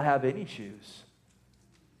might not have any shoes.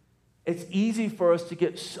 It's easy for us to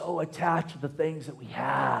get so attached to the things that we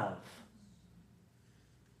have.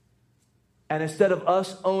 And instead of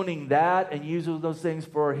us owning that and using those things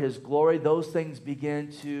for His glory, those things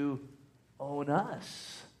begin to own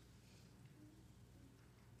us.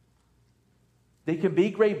 They can be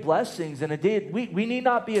great blessings, and indeed, we need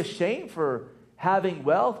not be ashamed for having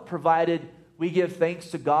wealth, provided we give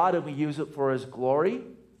thanks to God and we use it for His glory.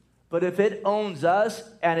 But if it owns us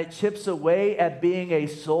and it chips away at being a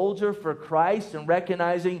soldier for Christ and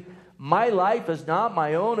recognizing my life is not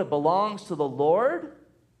my own, it belongs to the Lord,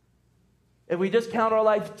 if we just count our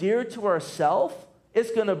life dear to ourselves,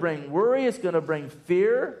 it's going to bring worry, it's going to bring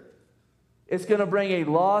fear, it's going to bring a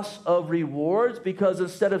loss of rewards, because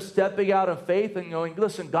instead of stepping out in faith and going,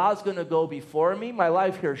 listen, God's going to go before me, my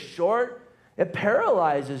life here is short, it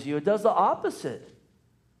paralyzes you. It does the opposite.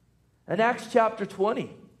 In Acts chapter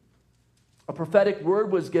 20, a prophetic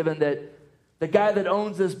word was given that the guy that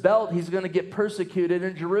owns this belt, he's going to get persecuted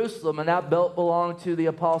in Jerusalem, and that belt belonged to the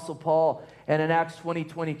Apostle Paul. And in Acts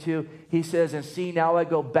 20:22, he says, and see, now I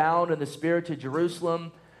go bound in the Spirit to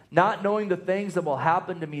Jerusalem, not knowing the things that will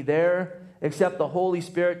happen to me there, except the Holy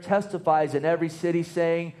Spirit testifies in every city,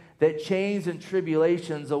 saying that chains and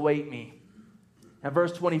tribulations await me. And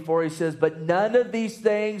verse 24, he says, but none of these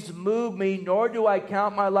things move me, nor do I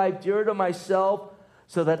count my life dear to myself,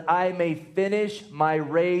 so that I may finish my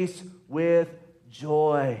race with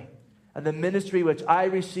joy, and the ministry which I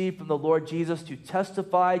received from the Lord Jesus to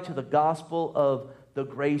testify to the gospel of the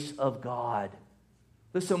grace of God.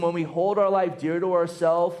 Listen, when we hold our life dear to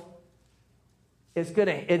ourselves,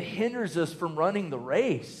 it hinders us from running the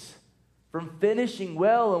race, from finishing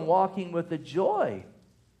well and walking with the joy.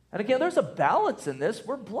 And again, there's a balance in this.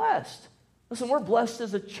 We're blessed. Listen, we're blessed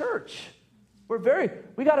as a church.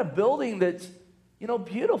 We got a building that's,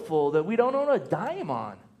 beautiful, that we don't own a dime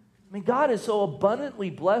on. I mean, God is so abundantly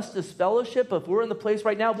blessed this fellowship. If we're in the place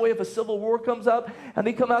right now, boy, if a civil war comes up and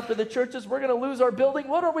they come after the churches, we're going to lose our building.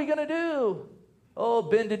 What are we going to do? Oh,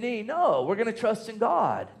 bend a knee. No, we're going to trust in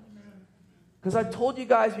God. Because I've told you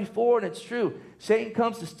guys before, and it's true, Satan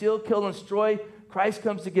comes to steal, kill, and destroy. Christ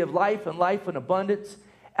comes to give life and life in abundance.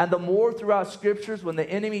 And the more throughout Scriptures, when the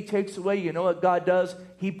enemy takes away, you know what God does?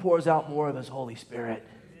 He pours out more of His Holy Spirit.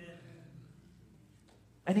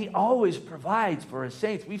 And He always provides for His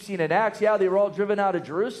saints. We've seen in Acts, they were all driven out of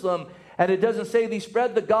Jerusalem. And it doesn't say they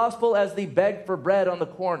spread the gospel as they begged for bread on the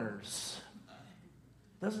corners.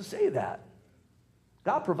 It doesn't say that.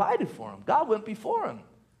 God provided for them. God went before them.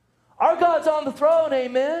 Our God's on the throne,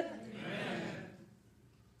 amen? That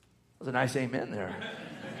was a nice amen there.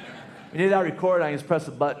 We need that record, I just press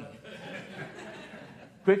the button.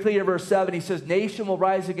 Quickly in verse 7, he says, nation will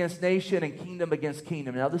rise against nation and kingdom against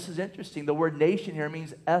kingdom. Now this is interesting. The word nation here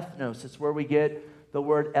means ethnos. It's where we get the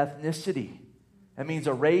word ethnicity. It means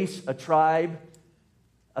a race, a tribe,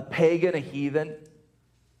 a pagan, a heathen.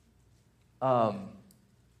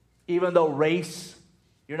 Even though race,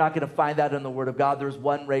 you're not going to find that in the Word of God. There's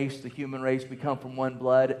one race, the human race. We come from one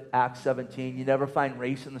blood, Acts 17. You never find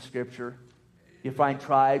race in the Scripture. You find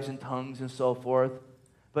tribes and tongues and so forth.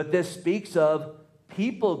 But this speaks of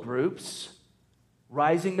people groups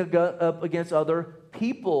rising up against other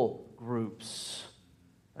people groups.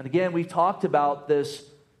 And again, we talked about this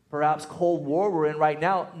perhaps Cold War we're in right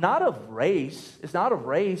now, not of race. It's not of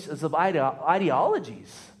race, it's of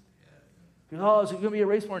ideologies. Oh, is it going to be a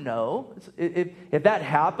race war? No. If that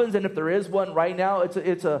happens, and if there is one right now,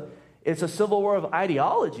 it's a civil war of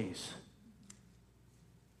ideologies.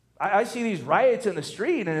 I see these riots in the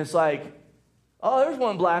street, and it's like, oh, there's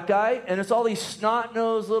one black guy, and it's all these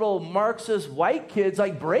snot-nosed little Marxist white kids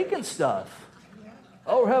like breaking stuff.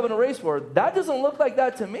 Oh, we're having a race war. That doesn't look like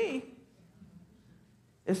that to me.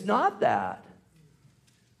 It's not that.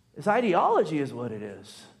 It's ideology is what it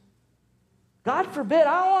is. God forbid,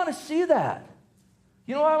 I don't want to see that.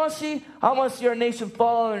 You know what I want to see? I want to see our nation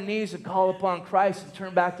fall on their knees and call upon Christ and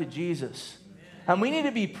turn back to Jesus. And we need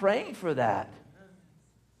to be praying for that.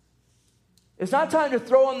 It's not time to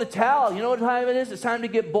throw in the towel. You know what time it is? It's time to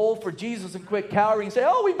get bold for Jesus and quit cowering and say,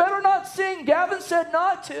 oh, we better not sing. Gavin said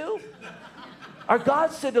not to. Our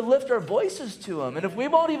God said to lift our voices to him. And if we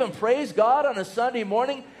won't even praise God on a Sunday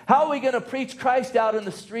morning, how are we going to preach Christ out in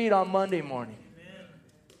the street on Monday morning? Amen.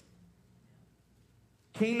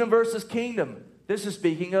 Kingdom versus kingdom. This is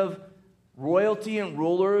speaking of royalty and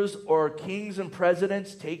rulers or kings and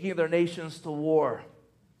presidents taking their nations to war.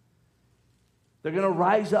 They're going to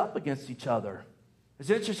rise up against each other. It's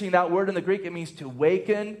interesting, that word in the Greek, it means to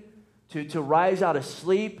waken, to rise out of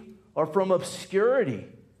sleep, or from obscurity.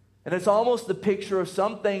 And it's almost the picture of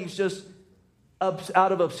some things just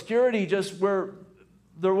out of obscurity, just where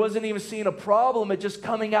there wasn't even seen a problem, it just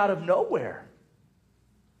coming out of nowhere.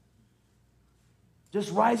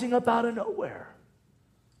 Just rising up out of nowhere.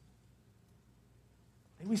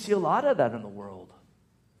 I think we see a lot of that in the world.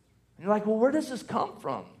 And you're like, well, where does this come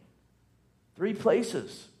from? 3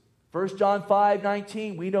 places. 1 John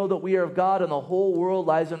 5:19, we know that we are of God and the whole world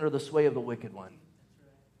lies under the sway of the wicked one.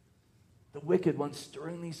 The wicked one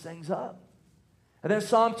stirring these things up. And then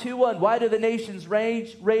Psalm 2:1, why do the nations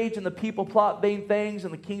rage and the people plot vain things,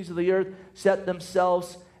 and the kings of the earth set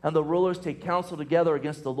themselves, and the rulers take counsel together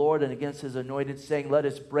against the Lord and against his anointed, saying, let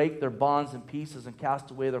us break their bonds in pieces and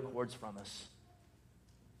cast away their cords from us.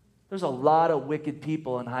 There's a lot of wicked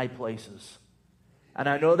people in high places. And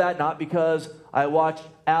I know that not because I watched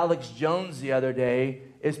Alex Jones the other day,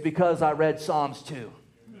 it's because I read Psalms 2.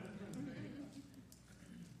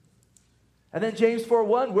 And then James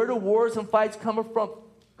 4:1, where do wars and fights come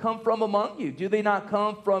from among you? Do they not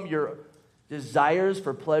come from your desires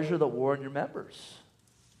for pleasure that war in your members?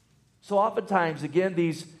 So oftentimes, again,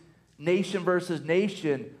 these nation versus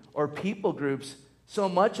nation or people groups, so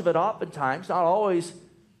much of it oftentimes, not always,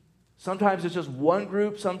 sometimes it's just one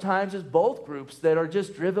group, sometimes it's both groups that are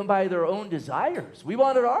just driven by their own desires. We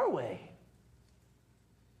want it our way.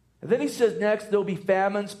 And then he says next, there'll be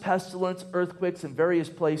famines, pestilence, earthquakes in various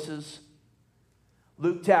places.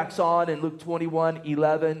 Luke tacks on in Luke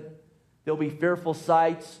 21:11, there'll be fearful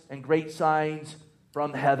sights and great signs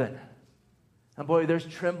from heaven. And boy, there's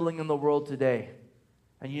trembling in the world today.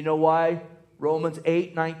 And you know why? Romans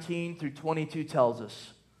 8:19 through 22 tells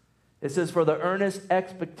us. It says, for the earnest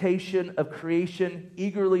expectation of creation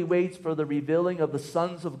eagerly waits for the revealing of the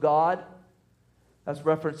sons of God. That's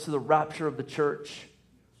reference to the rapture of the church.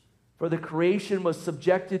 For the creation was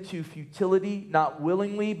subjected to futility, not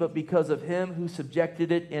willingly, but because of him who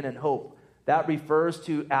subjected it in an hope. That refers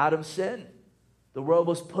to Adam's sin. The world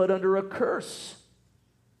was put under a curse.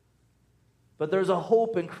 But there's a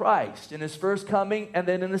hope in Christ, in his first coming and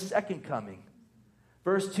then in his second coming.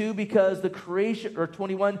 Verse 2, because the creation, or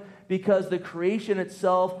 21, because the creation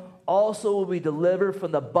itself also will be delivered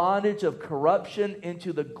from the bondage of corruption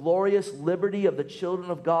into the glorious liberty of the children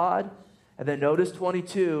of God. And then notice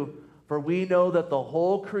 22, for we know that the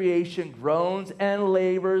whole creation groans and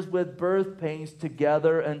labors with birth pains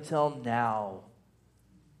together until now.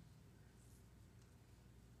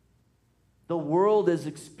 The world is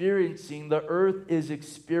experiencing, the earth is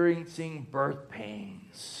experiencing birth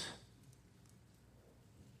pains.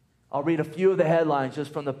 I'll read a few of the headlines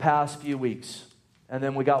just from the past few weeks. And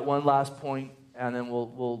then we got one last point, and then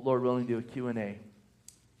we'll Lord willing, do a Q&A.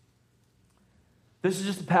 This is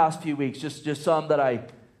just the past few weeks, just some that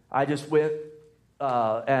I just went,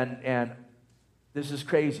 and this is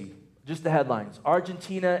crazy. Just the headlines.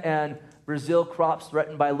 Argentina and Brazil crops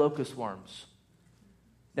threatened by locust swarms.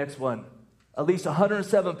 Next one. At least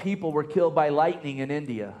 107 people were killed by lightning in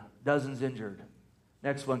India. Dozens injured.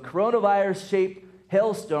 Next one. Coronavirus-shaped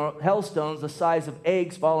hailstones the size of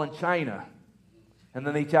eggs fall in China. And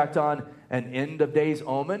then they tacked on an end of days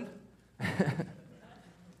omen.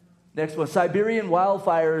 Next one, Siberian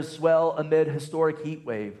wildfires swell amid historic heat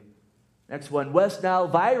wave. Next one, West Nile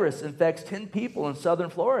virus infects 10 people in southern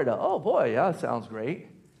Florida. Oh boy, yeah, that sounds great.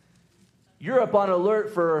 Europe on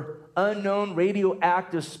alert for unknown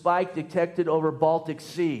radioactive spike detected over Baltic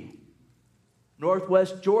Sea.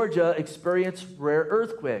 Northwest Georgia experienced rare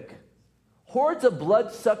earthquake. Hordes of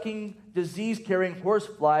blood-sucking, disease-carrying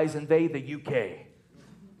horseflies invade the UK.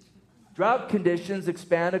 Drought conditions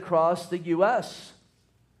expand across the U.S.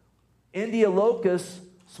 India locust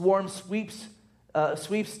swarm sweeps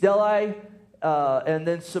Delhi and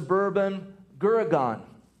then suburban Gurgaon.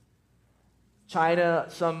 China,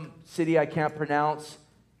 some city I can't pronounce,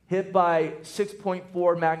 hit by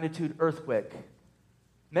 6.4 magnitude earthquake.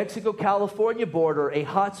 Mexico, California border, a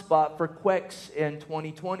hotspot for quakes in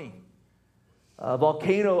 2020.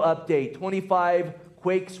 Volcano update, 25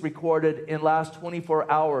 quakes recorded in last 24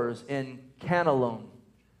 hours in Canalone.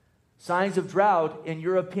 Signs of drought in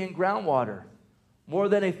European groundwater. More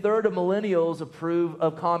than a third of millennials approve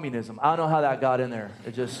of communism. I don't know how that got in there.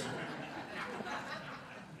 It just...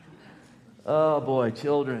 Oh boy,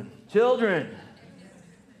 children.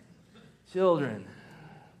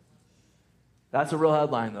 That's a real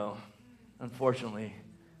headline though, unfortunately.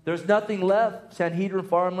 There's nothing left. Sanhedrin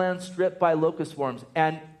farmland stripped by locust swarms.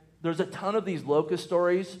 And there's a ton of these locust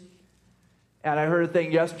stories. And I heard a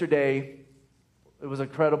thing yesterday. It was a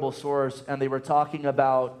credible source. And they were talking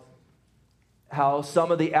about how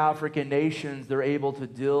some of the African nations, they're able to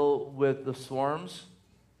deal with the swarms.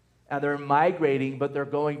 And they're migrating, but they're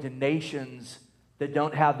going to nations that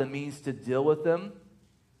don't have the means to deal with them.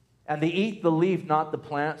 And they eat the leaf, not the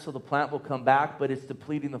plant, so the plant will come back, but it's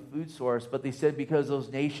depleting the food source. But they said because those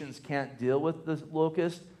nations can't deal with the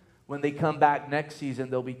locust, when they come back next season,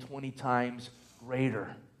 they'll be 20 times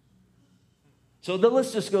greater. So the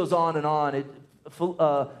list just goes on and on.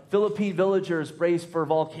 Philippine villagers brace for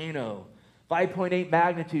volcano. 5.8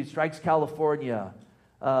 magnitude strikes California.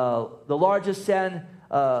 The largest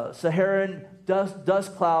Saharan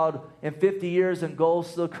dust cloud in 50 years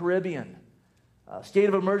engulfs the Caribbean. State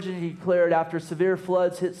of emergency declared after severe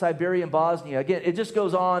floods hit Siberia and Bosnia. Again, it just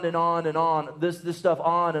goes on and on and on. This stuff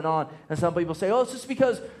on and on. And some people say, oh, it's just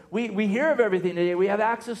because we hear of everything today. We have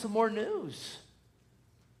access to more news.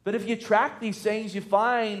 But if you track these things, you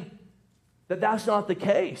find that that's not the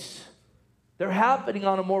case. They're happening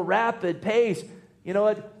on a more rapid pace. You know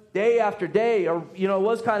what? Day after day, or, it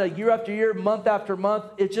was kind of year after year, month after month.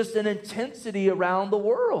 It's just an intensity around the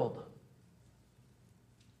world.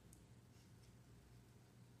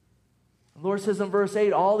 The Lord says in verse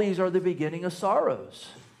 8, all these are the beginning of sorrows.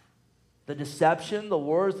 The deception, the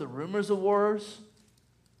wars, the rumors of wars,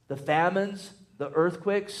 the famines, the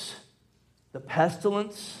earthquakes, the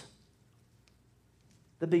pestilence,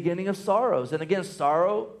 the beginning of sorrows. And again,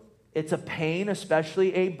 sorrow, it's a pain,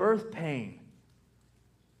 especially a birth pain.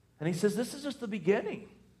 And he says, this is just the beginning.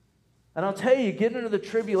 And I'll tell you, getting into the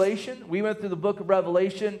tribulation, we went through the book of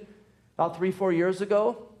Revelation about 3-4 years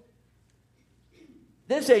ago.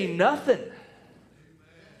 This ain't nothing.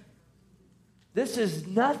 This is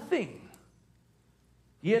nothing.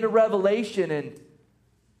 You get into Revelation, and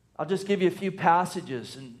I'll just give you a few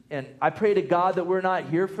passages. And I pray to God that we're not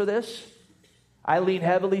here for this. I lean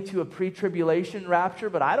heavily to a pre-tribulation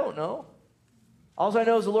rapture, but I don't know. All I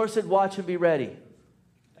know is the Lord said, watch and be ready.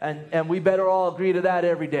 And we better all agree to that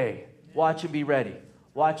every day. Watch and be ready.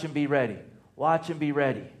 Watch and be ready. Watch and be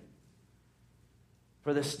ready.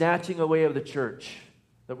 For the snatching away of the church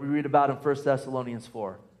that we read about in 1 Thessalonians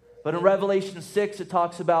 4. But in Revelation 6, it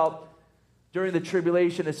talks about during the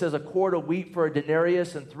tribulation, it says a quart of wheat for a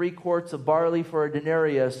denarius and 3 quarts of barley for a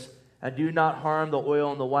denarius, and do not harm the oil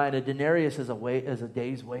and the wine. A denarius is a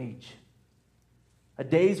day's wage. A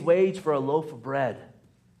day's wage for a loaf of bread.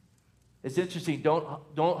 It's interesting, don't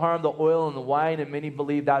harm the oil and the wine, and many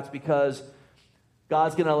believe that's because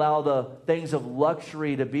God's going to allow the things of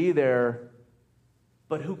luxury to be there.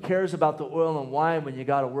 But who cares about the oil and wine when you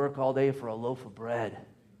got to work all day for a loaf of bread?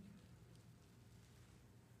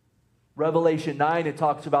 Revelation 9, it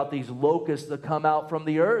talks about these locusts that come out from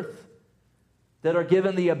the earth that are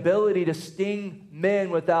given the ability to sting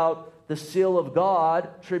men without the seal of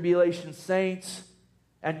God, tribulation saints,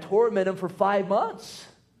 and torment them for 5 months.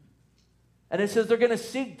 And it says they're going to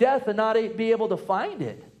seek death and not be able to find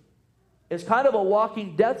it. It's kind of a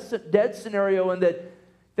walking dead scenario in that,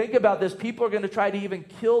 think about this, people are going to try to even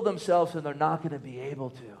kill themselves and they're not going to be able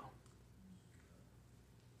to.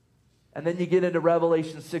 And then you get into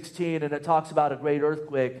Revelation 16 and it talks about a great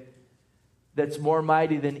earthquake that's more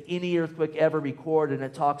mighty than any earthquake ever recorded.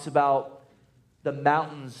 And it talks about the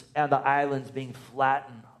mountains and the islands being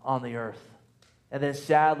flattened on the earth. And then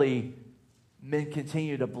sadly, men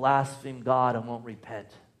continue to blaspheme God and won't repent.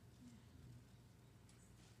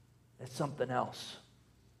 It's something else.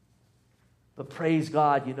 But praise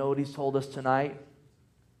God, you know what he's told us tonight?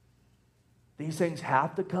 These things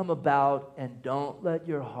have to come about, and don't let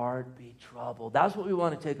your heart be troubled. That's what we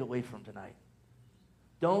want to take away from tonight.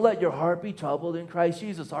 Don't let your heart be troubled in Christ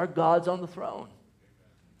Jesus. Our God's on the throne.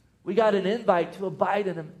 We got an invite to abide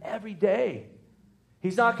in him every day.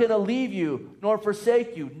 He's not going to leave you nor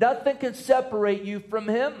forsake you. Nothing can separate you from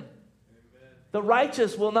him. Amen. The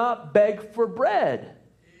righteous will not beg for bread. Amen.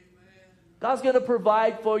 God's going to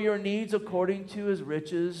provide for your needs according to his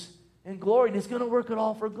riches in glory, and he's going to work it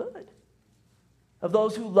all for good. Of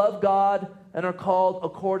those who love God and are called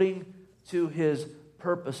according to his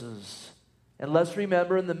purposes. And let's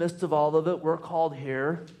remember, in the midst of all of it, we're called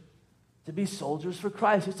here to be soldiers for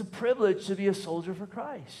Christ. It's a privilege to be a soldier for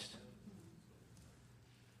Christ.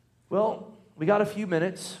 Well, we got a few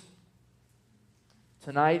minutes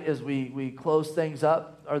tonight as we close things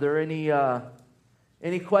up. Are there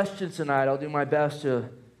any questions tonight? I'll do my best to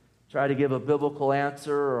try to give a biblical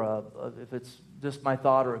answer, or if it's just my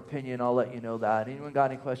thought or opinion, I'll let you know that. Anyone got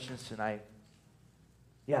any questions tonight?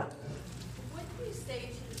 Yeah. What do you say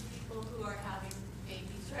to the people who are having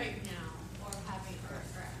babies right now, or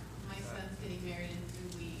my son's getting married in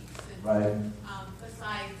 2 weeks? And, Right.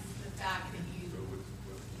 Besides the fact that you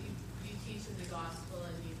teach them the gospel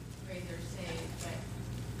and you pray they're saved, but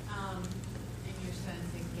and your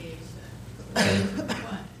son's engaged.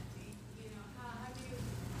 What? How do you?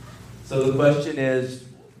 So the question is,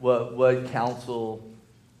 what counsel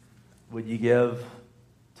would you give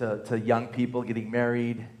to young people getting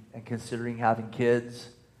married and considering having kids?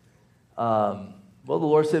 Well, the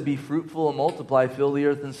Lord said, be fruitful and multiply, fill the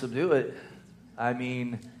earth and subdue it. I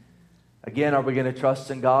mean, again, are we going to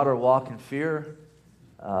trust in God or walk in fear?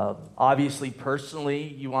 Obviously, personally,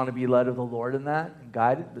 you want to be led of the Lord in that and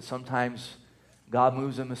guided, but sometimes God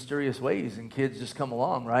moves in mysterious ways and kids just come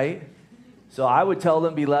along, right? So I would tell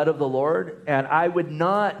them, be led of the Lord, and I would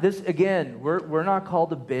not, this again, we're not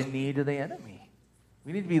called to bend knee to the enemy.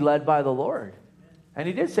 We need to be led by the Lord. And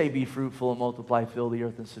he did say, be fruitful and multiply, fill the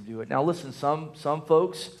earth and subdue it. Now listen, some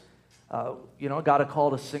folks, got a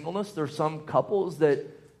call to singleness. There's some couples that,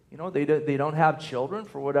 they don't have children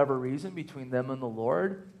for whatever reason between them and the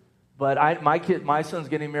Lord. But my son's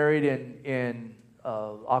getting married in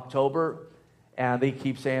October. And they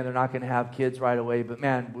keep saying they're not going to have kids right away. But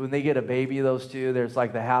man, when they get a baby, those two, there's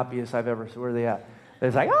like the happiest I've ever seen. Where are they at?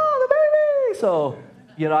 It's like, oh, the baby! So,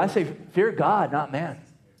 I say, fear God, not man.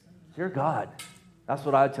 Fear God. That's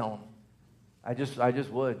what I'd tell them. I just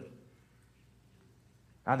would.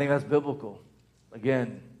 I think that's biblical.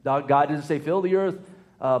 Again, God didn't say fill the earth,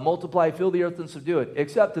 multiply, fill the earth, and subdue it,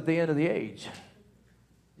 except at the end of the age.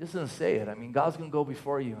 He just didn't say it. I mean, God's going to go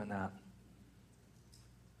before you in that.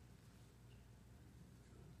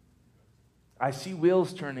 I see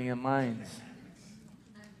wheels turning in minds.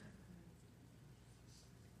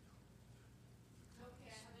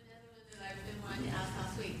 Okay, I have another one that I've been wanting to ask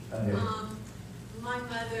last week. Okay. My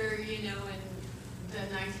mother, in the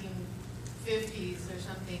 1950s or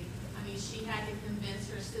something, she had to convince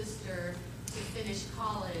her sister to finish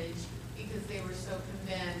college because they were so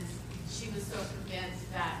convinced, she was so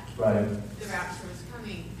convinced that the rapture was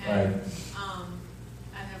coming. And,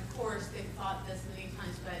 and of course, they've thought this many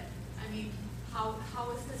times, but how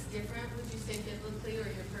is this different, would you say, biblically, or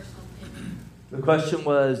your personal opinion? The question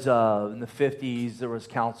was, in the 50s, there was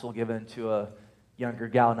counsel given to a younger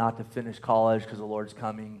gal not to finish college because the Lord's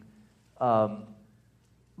coming.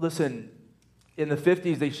 Listen, in the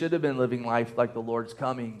 50s, they should have been living life like the Lord's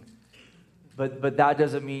coming. But that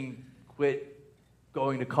doesn't mean quit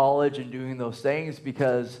going to college and doing those things,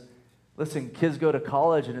 because, listen, kids go to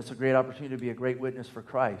college and it's a great opportunity to be a great witness for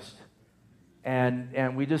Christ.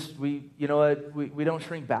 And we don't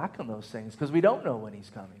shrink back on those things because we don't know when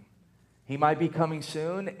he's coming. He might be coming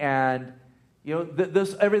soon, and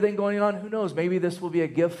this everything going on, who knows? Maybe this will be a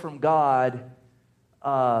gift from God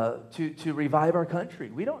to revive our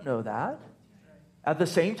country. We don't know that. At the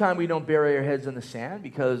same time, we don't bury our heads in the sand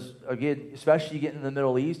because, again, especially getting in the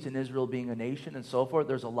Middle East and Israel being a nation and so forth,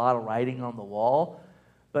 there's a lot of writing on the wall.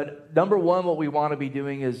 But number one, what we want to be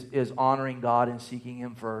doing is honoring God and seeking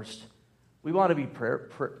him first. We want to be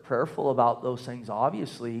prayerful about those things,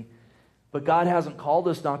 obviously, but God hasn't called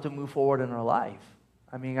us not to move forward in our life.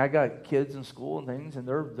 I mean, I got kids in school and things, and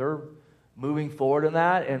they're moving forward in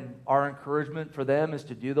that, and our encouragement for them is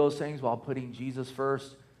to do those things while putting Jesus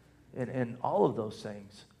first in all of those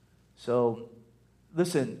things. So,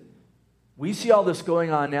 listen, we see all this going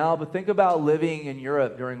on now, but think about living in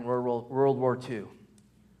Europe during World War II.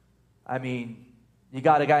 I mean, you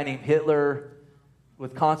got a guy named Hitler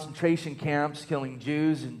with concentration camps, killing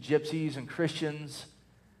Jews and gypsies and Christians.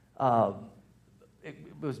 It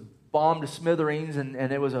was bombed to smithereens, and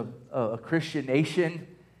it was a Christian nation.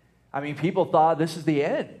 I mean, people thought this is the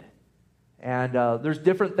end. And there's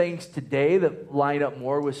different things today that line up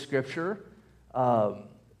more with Scripture.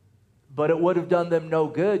 But it would have done them no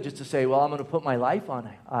good just to say, well, I'm going to put my life on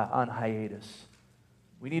hiatus.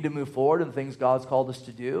 We need to move forward in the things God's called us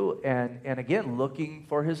to do. And again, looking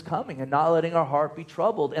for his coming and not letting our heart be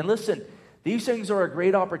troubled. And listen, these things are a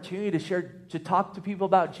great opportunity to talk to people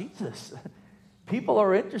about Jesus. People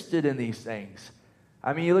are interested in these things.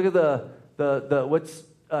 I mean, you look at the what's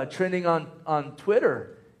trending on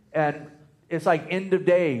Twitter, and it's like end of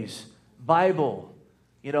days, Bible.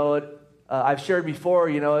 I've shared before,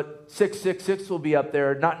 666 will be up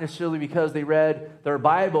there, not necessarily because they read their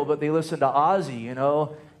Bible, but they listened to Ozzy,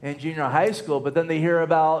 in junior high school. But then they hear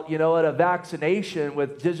about, a vaccination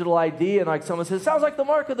with digital ID, and like someone says, sounds like the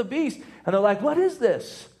mark of the beast. And they're like, what is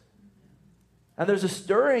this? And there's a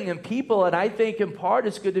stirring in people, and I think in part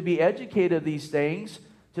it's good to be educated of these things,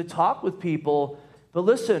 to talk with people. But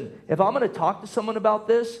listen, if I'm going to talk to someone about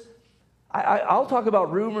this, I'll talk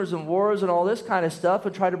about rumors and wars and all this kind of stuff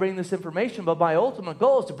and try to bring this information, but my ultimate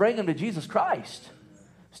goal is to bring them to Jesus Christ.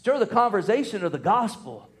 Stir the conversation of the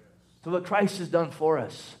gospel to what Christ has done for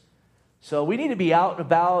us. So we need to be out and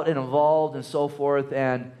about and involved and so forth.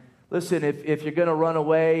 And listen, if you're going to run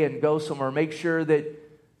away and go somewhere, make sure that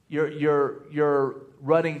you're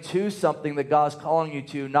running to something that God's calling you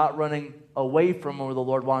to, not running away from where the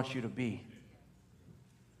Lord wants you to be.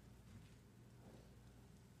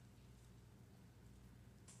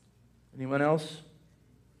 Anyone else?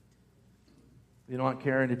 You don't want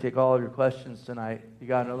Karen to take all of your questions tonight. You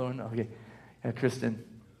got another one? Okay. Yeah, Kristen.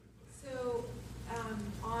 So,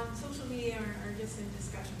 on social media or just in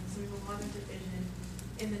discussions, there's a lot of division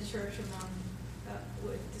in the church among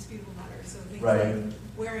with disputable matters. So things right. like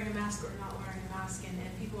wearing a mask or not wearing a mask, and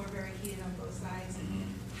people are very heated on both sides. Mm-hmm.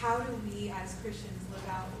 How do we as Christians live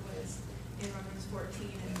out what was in Romans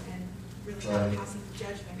 14 and really not passing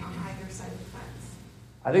judgment on either side of the fence?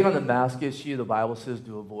 I think on the mask issue, the Bible says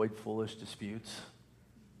to avoid foolish disputes.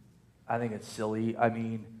 I think it's silly. I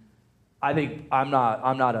mean, I think I'm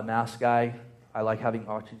not a mask guy. I like having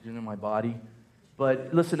oxygen in my body.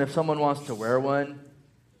 But listen, if someone wants to wear one,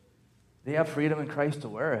 they have freedom in Christ to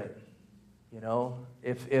wear it.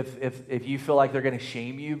 If you feel like they're going to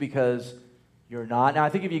shame you because you're not. Now, I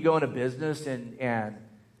think if you go into business and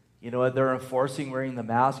they're enforcing wearing the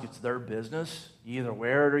mask, it's their business. You either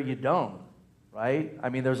wear it or you don't. Right? I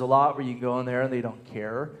mean, there's a lot where you can go in there and they don't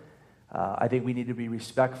care. I think we need to be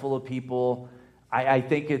respectful of people. I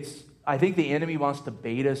think the enemy wants to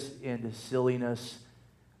bait us into silliness.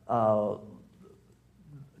 Die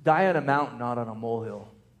on a mountain, not on a molehill,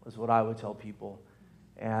 is what I would tell people.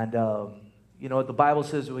 And the Bible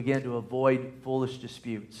says, again, to avoid foolish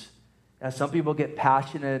disputes. And some people get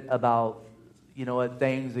passionate about,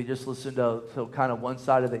 things. They just listen to kind of one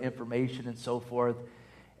side of the information and so forth.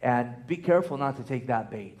 And be careful not to take that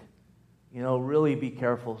bait. Really be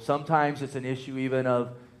careful. Sometimes it's an issue even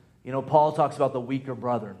of, Paul talks about the weaker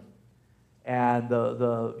brother. And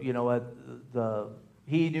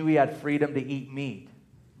he knew he had freedom to eat meat,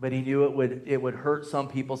 but he knew it would hurt some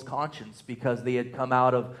people's conscience because they had come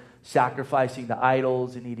out of sacrificing to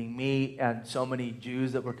idols and eating meat, and so many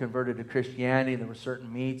Jews that were converted to Christianity, and there were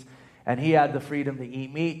certain meats. And he had the freedom to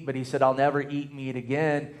eat meat, but he said, I'll never eat meat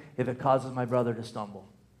again if it causes my brother to stumble.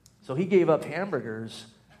 So he gave up hamburgers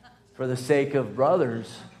for the sake of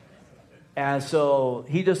brothers. And so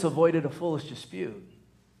he just avoided a foolish dispute.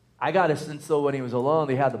 I got a sense, though, when he was alone,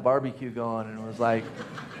 they had the barbecue going, and it was like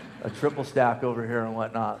a triple stack over here and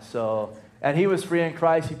whatnot. So, and he was free in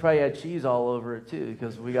Christ. He probably had cheese all over it, too,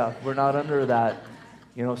 because we're not under that,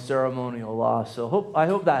 ceremonial law. So I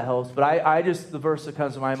hope that helps. But I just, the verse that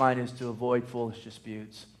comes to my mind is to avoid foolish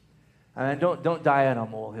disputes. And don't die on a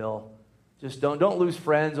molehill. Just don't lose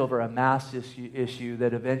friends over a mass issue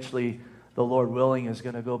that eventually, the Lord willing, is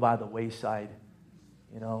going to go by the wayside.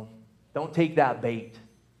 Don't take that bait.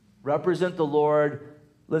 Represent the Lord.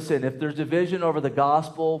 Listen, if there's division over the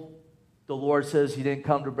gospel, the Lord says he didn't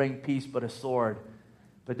come to bring peace but a sword.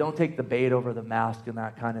 But don't take the bait over the mask and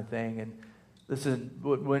that kind of thing. And listen,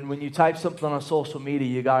 when you type something on social media,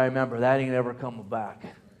 you got to remember that ain't ever coming back.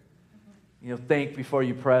 Think before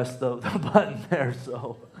you press the button there.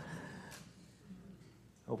 So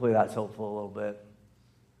hopefully that's helpful a little bit.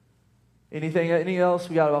 Anything else?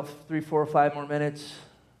 We got about 3, 4, or 5 more minutes.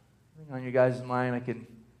 Anything on your guys' mind?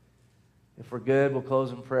 If we're good, we'll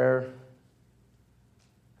close in prayer.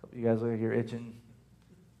 Hope you guys look like you're itching.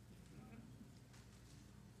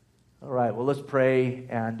 All right, well, let's pray.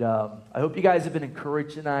 And I hope you guys have been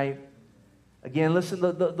encouraged tonight. Again, listen,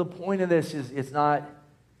 the point of this is it's not...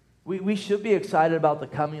 We should be excited about the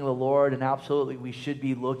coming of the Lord, and absolutely we should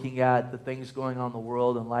be looking at the things going on in the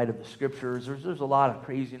world in light of the Scriptures. There's a lot of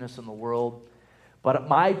craziness in the world. But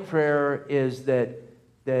my prayer is that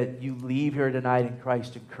you leave here tonight in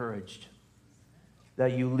Christ encouraged.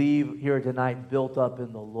 That you leave here tonight built up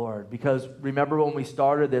in the Lord. Because remember when we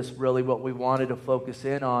started this, really what we wanted to focus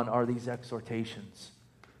in on are these exhortations.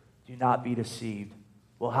 Do not be deceived.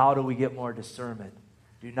 Well, how do we get more discernment?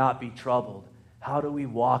 Do not be troubled. How do we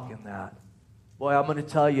walk in that? boy, I'm going to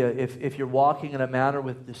tell you, if you're walking in a manner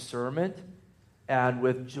with discernment and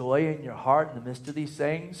with joy in your heart in the midst of these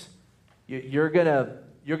things, you're going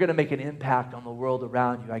to make an impact on the world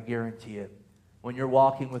around you, I guarantee it. When you're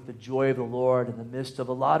walking with the joy of the Lord in the midst of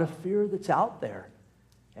a lot of fear that's out there.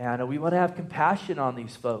 And we want to have compassion on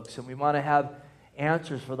these folks, and we want to have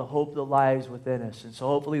answers for the hope that lies within us. And so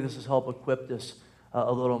hopefully this has helped equip us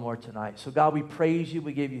a little more tonight. So God, we praise you.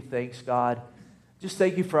 We give you thanks, God. Just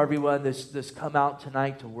thank you for everyone that's come out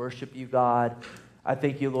tonight to worship you, God. I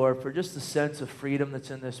thank you, Lord, for just the sense of freedom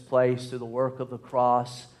that's in this place through the work of the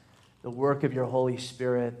cross, the work of your Holy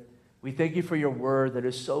Spirit. We thank you for your word that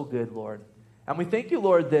is so good, Lord. And we thank you,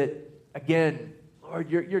 Lord, that, again,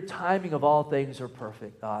 Lord, your timing of all things are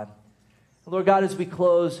perfect, God. And Lord God, as we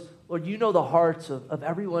close, Lord, you know the hearts of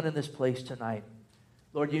everyone in this place tonight.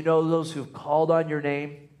 Lord, you know those who've called on your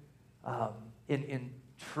name in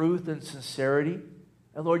truth and sincerity.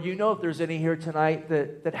 And Lord, you know if there's any here tonight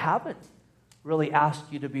that haven't really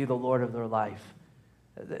asked you to be the Lord of their life.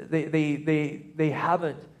 They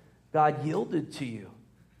haven't, God, yielded to you.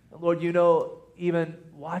 And Lord, you know, even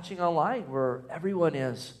watching online where everyone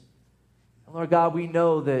is. And Lord God, we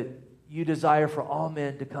know that you desire for all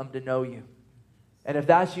men to come to know you. And if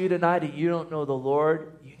that's you tonight and you don't know the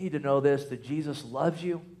Lord, you need to know this, that Jesus loves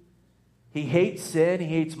you. He hates sin. He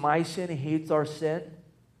hates my sin. He hates our sin.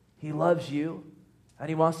 He loves you, and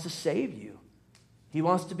he wants to save you. He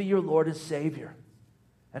wants to be your Lord and Savior.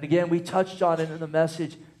 And again, we touched on it in the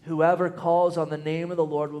message, whoever calls on the name of the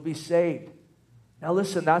Lord will be saved. Now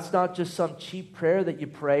listen, that's not just some cheap prayer that you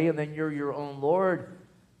pray and then you're your own Lord.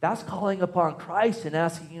 That's calling upon Christ and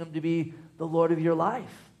asking him to be the Lord of your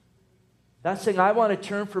life. That's saying, I want to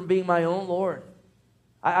turn from being my own Lord.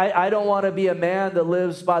 I don't want to be a man that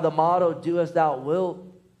lives by the motto, do as thou wilt.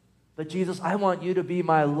 But Jesus, I want you to be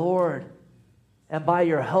my Lord. And by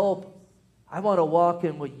your help, I want to walk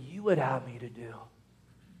in what you would have me to do.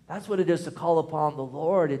 That's what it is to call upon the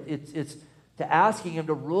Lord. It's to asking him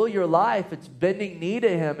to rule your life. It's bending knee to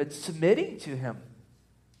him. It's submitting to him.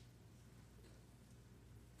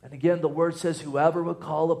 And again, the word says, whoever will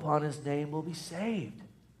call upon his name will be saved.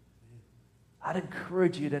 I'd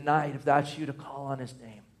encourage you tonight, if that's you, to call on his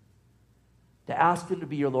name. To ask him to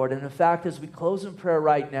be your Lord. And in fact, as we close in prayer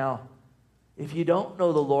right now, if you don't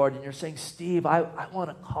know the Lord and you're saying, Steve, I want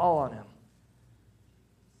to call on him.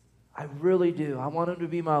 I really do. I want him to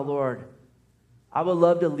be my Lord. I would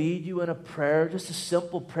love to lead you in a prayer, just a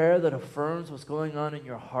simple prayer that affirms what's going on in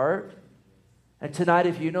your heart. And tonight,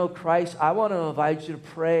 if you know Christ, I want to invite you to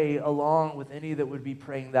pray along with any that would be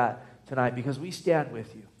praying that tonight, because we stand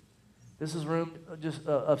with you. This is room just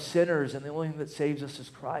of sinners, and the only thing that saves us is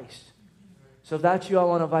Christ. So if that's you, I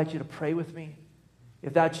want to invite you to pray with me.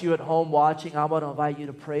 If that's you at home watching, I want to invite you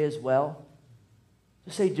to pray as well.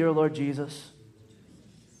 Just say, dear Lord Jesus,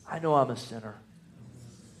 I know I'm a sinner.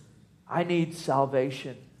 I need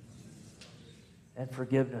salvation and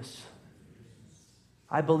forgiveness.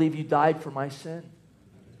 I believe you died for my sin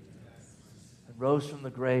and rose from the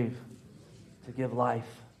grave to give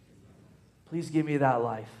life. Please give me that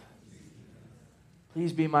life.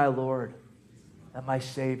 Please be my Lord and my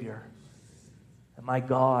Savior and my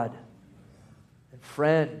God and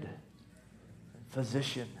friend and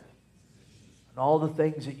physician and all the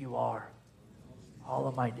things that you are all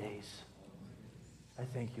of my days. I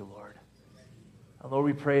thank you, Lord. And Lord,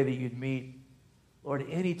 we pray that you'd meet, Lord,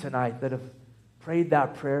 any tonight that have prayed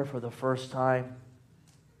that prayer for the first time.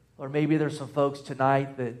 Or maybe there's some folks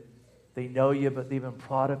tonight that they know you, but they've been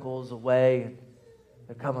prodigals away, and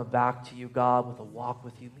they're coming back to you, God, with a walk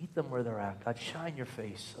with you. Meet them where they're at. God, shine your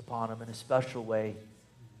face upon them in a special way.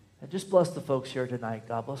 And just bless the folks here tonight,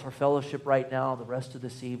 God. Bless our fellowship right now, the rest of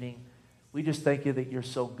this evening. We just thank you that you're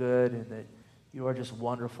so good and that you are just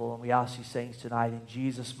wonderful. And we ask these things tonight in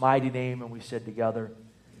Jesus' mighty name, and we said together,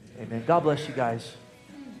 amen. God bless you guys.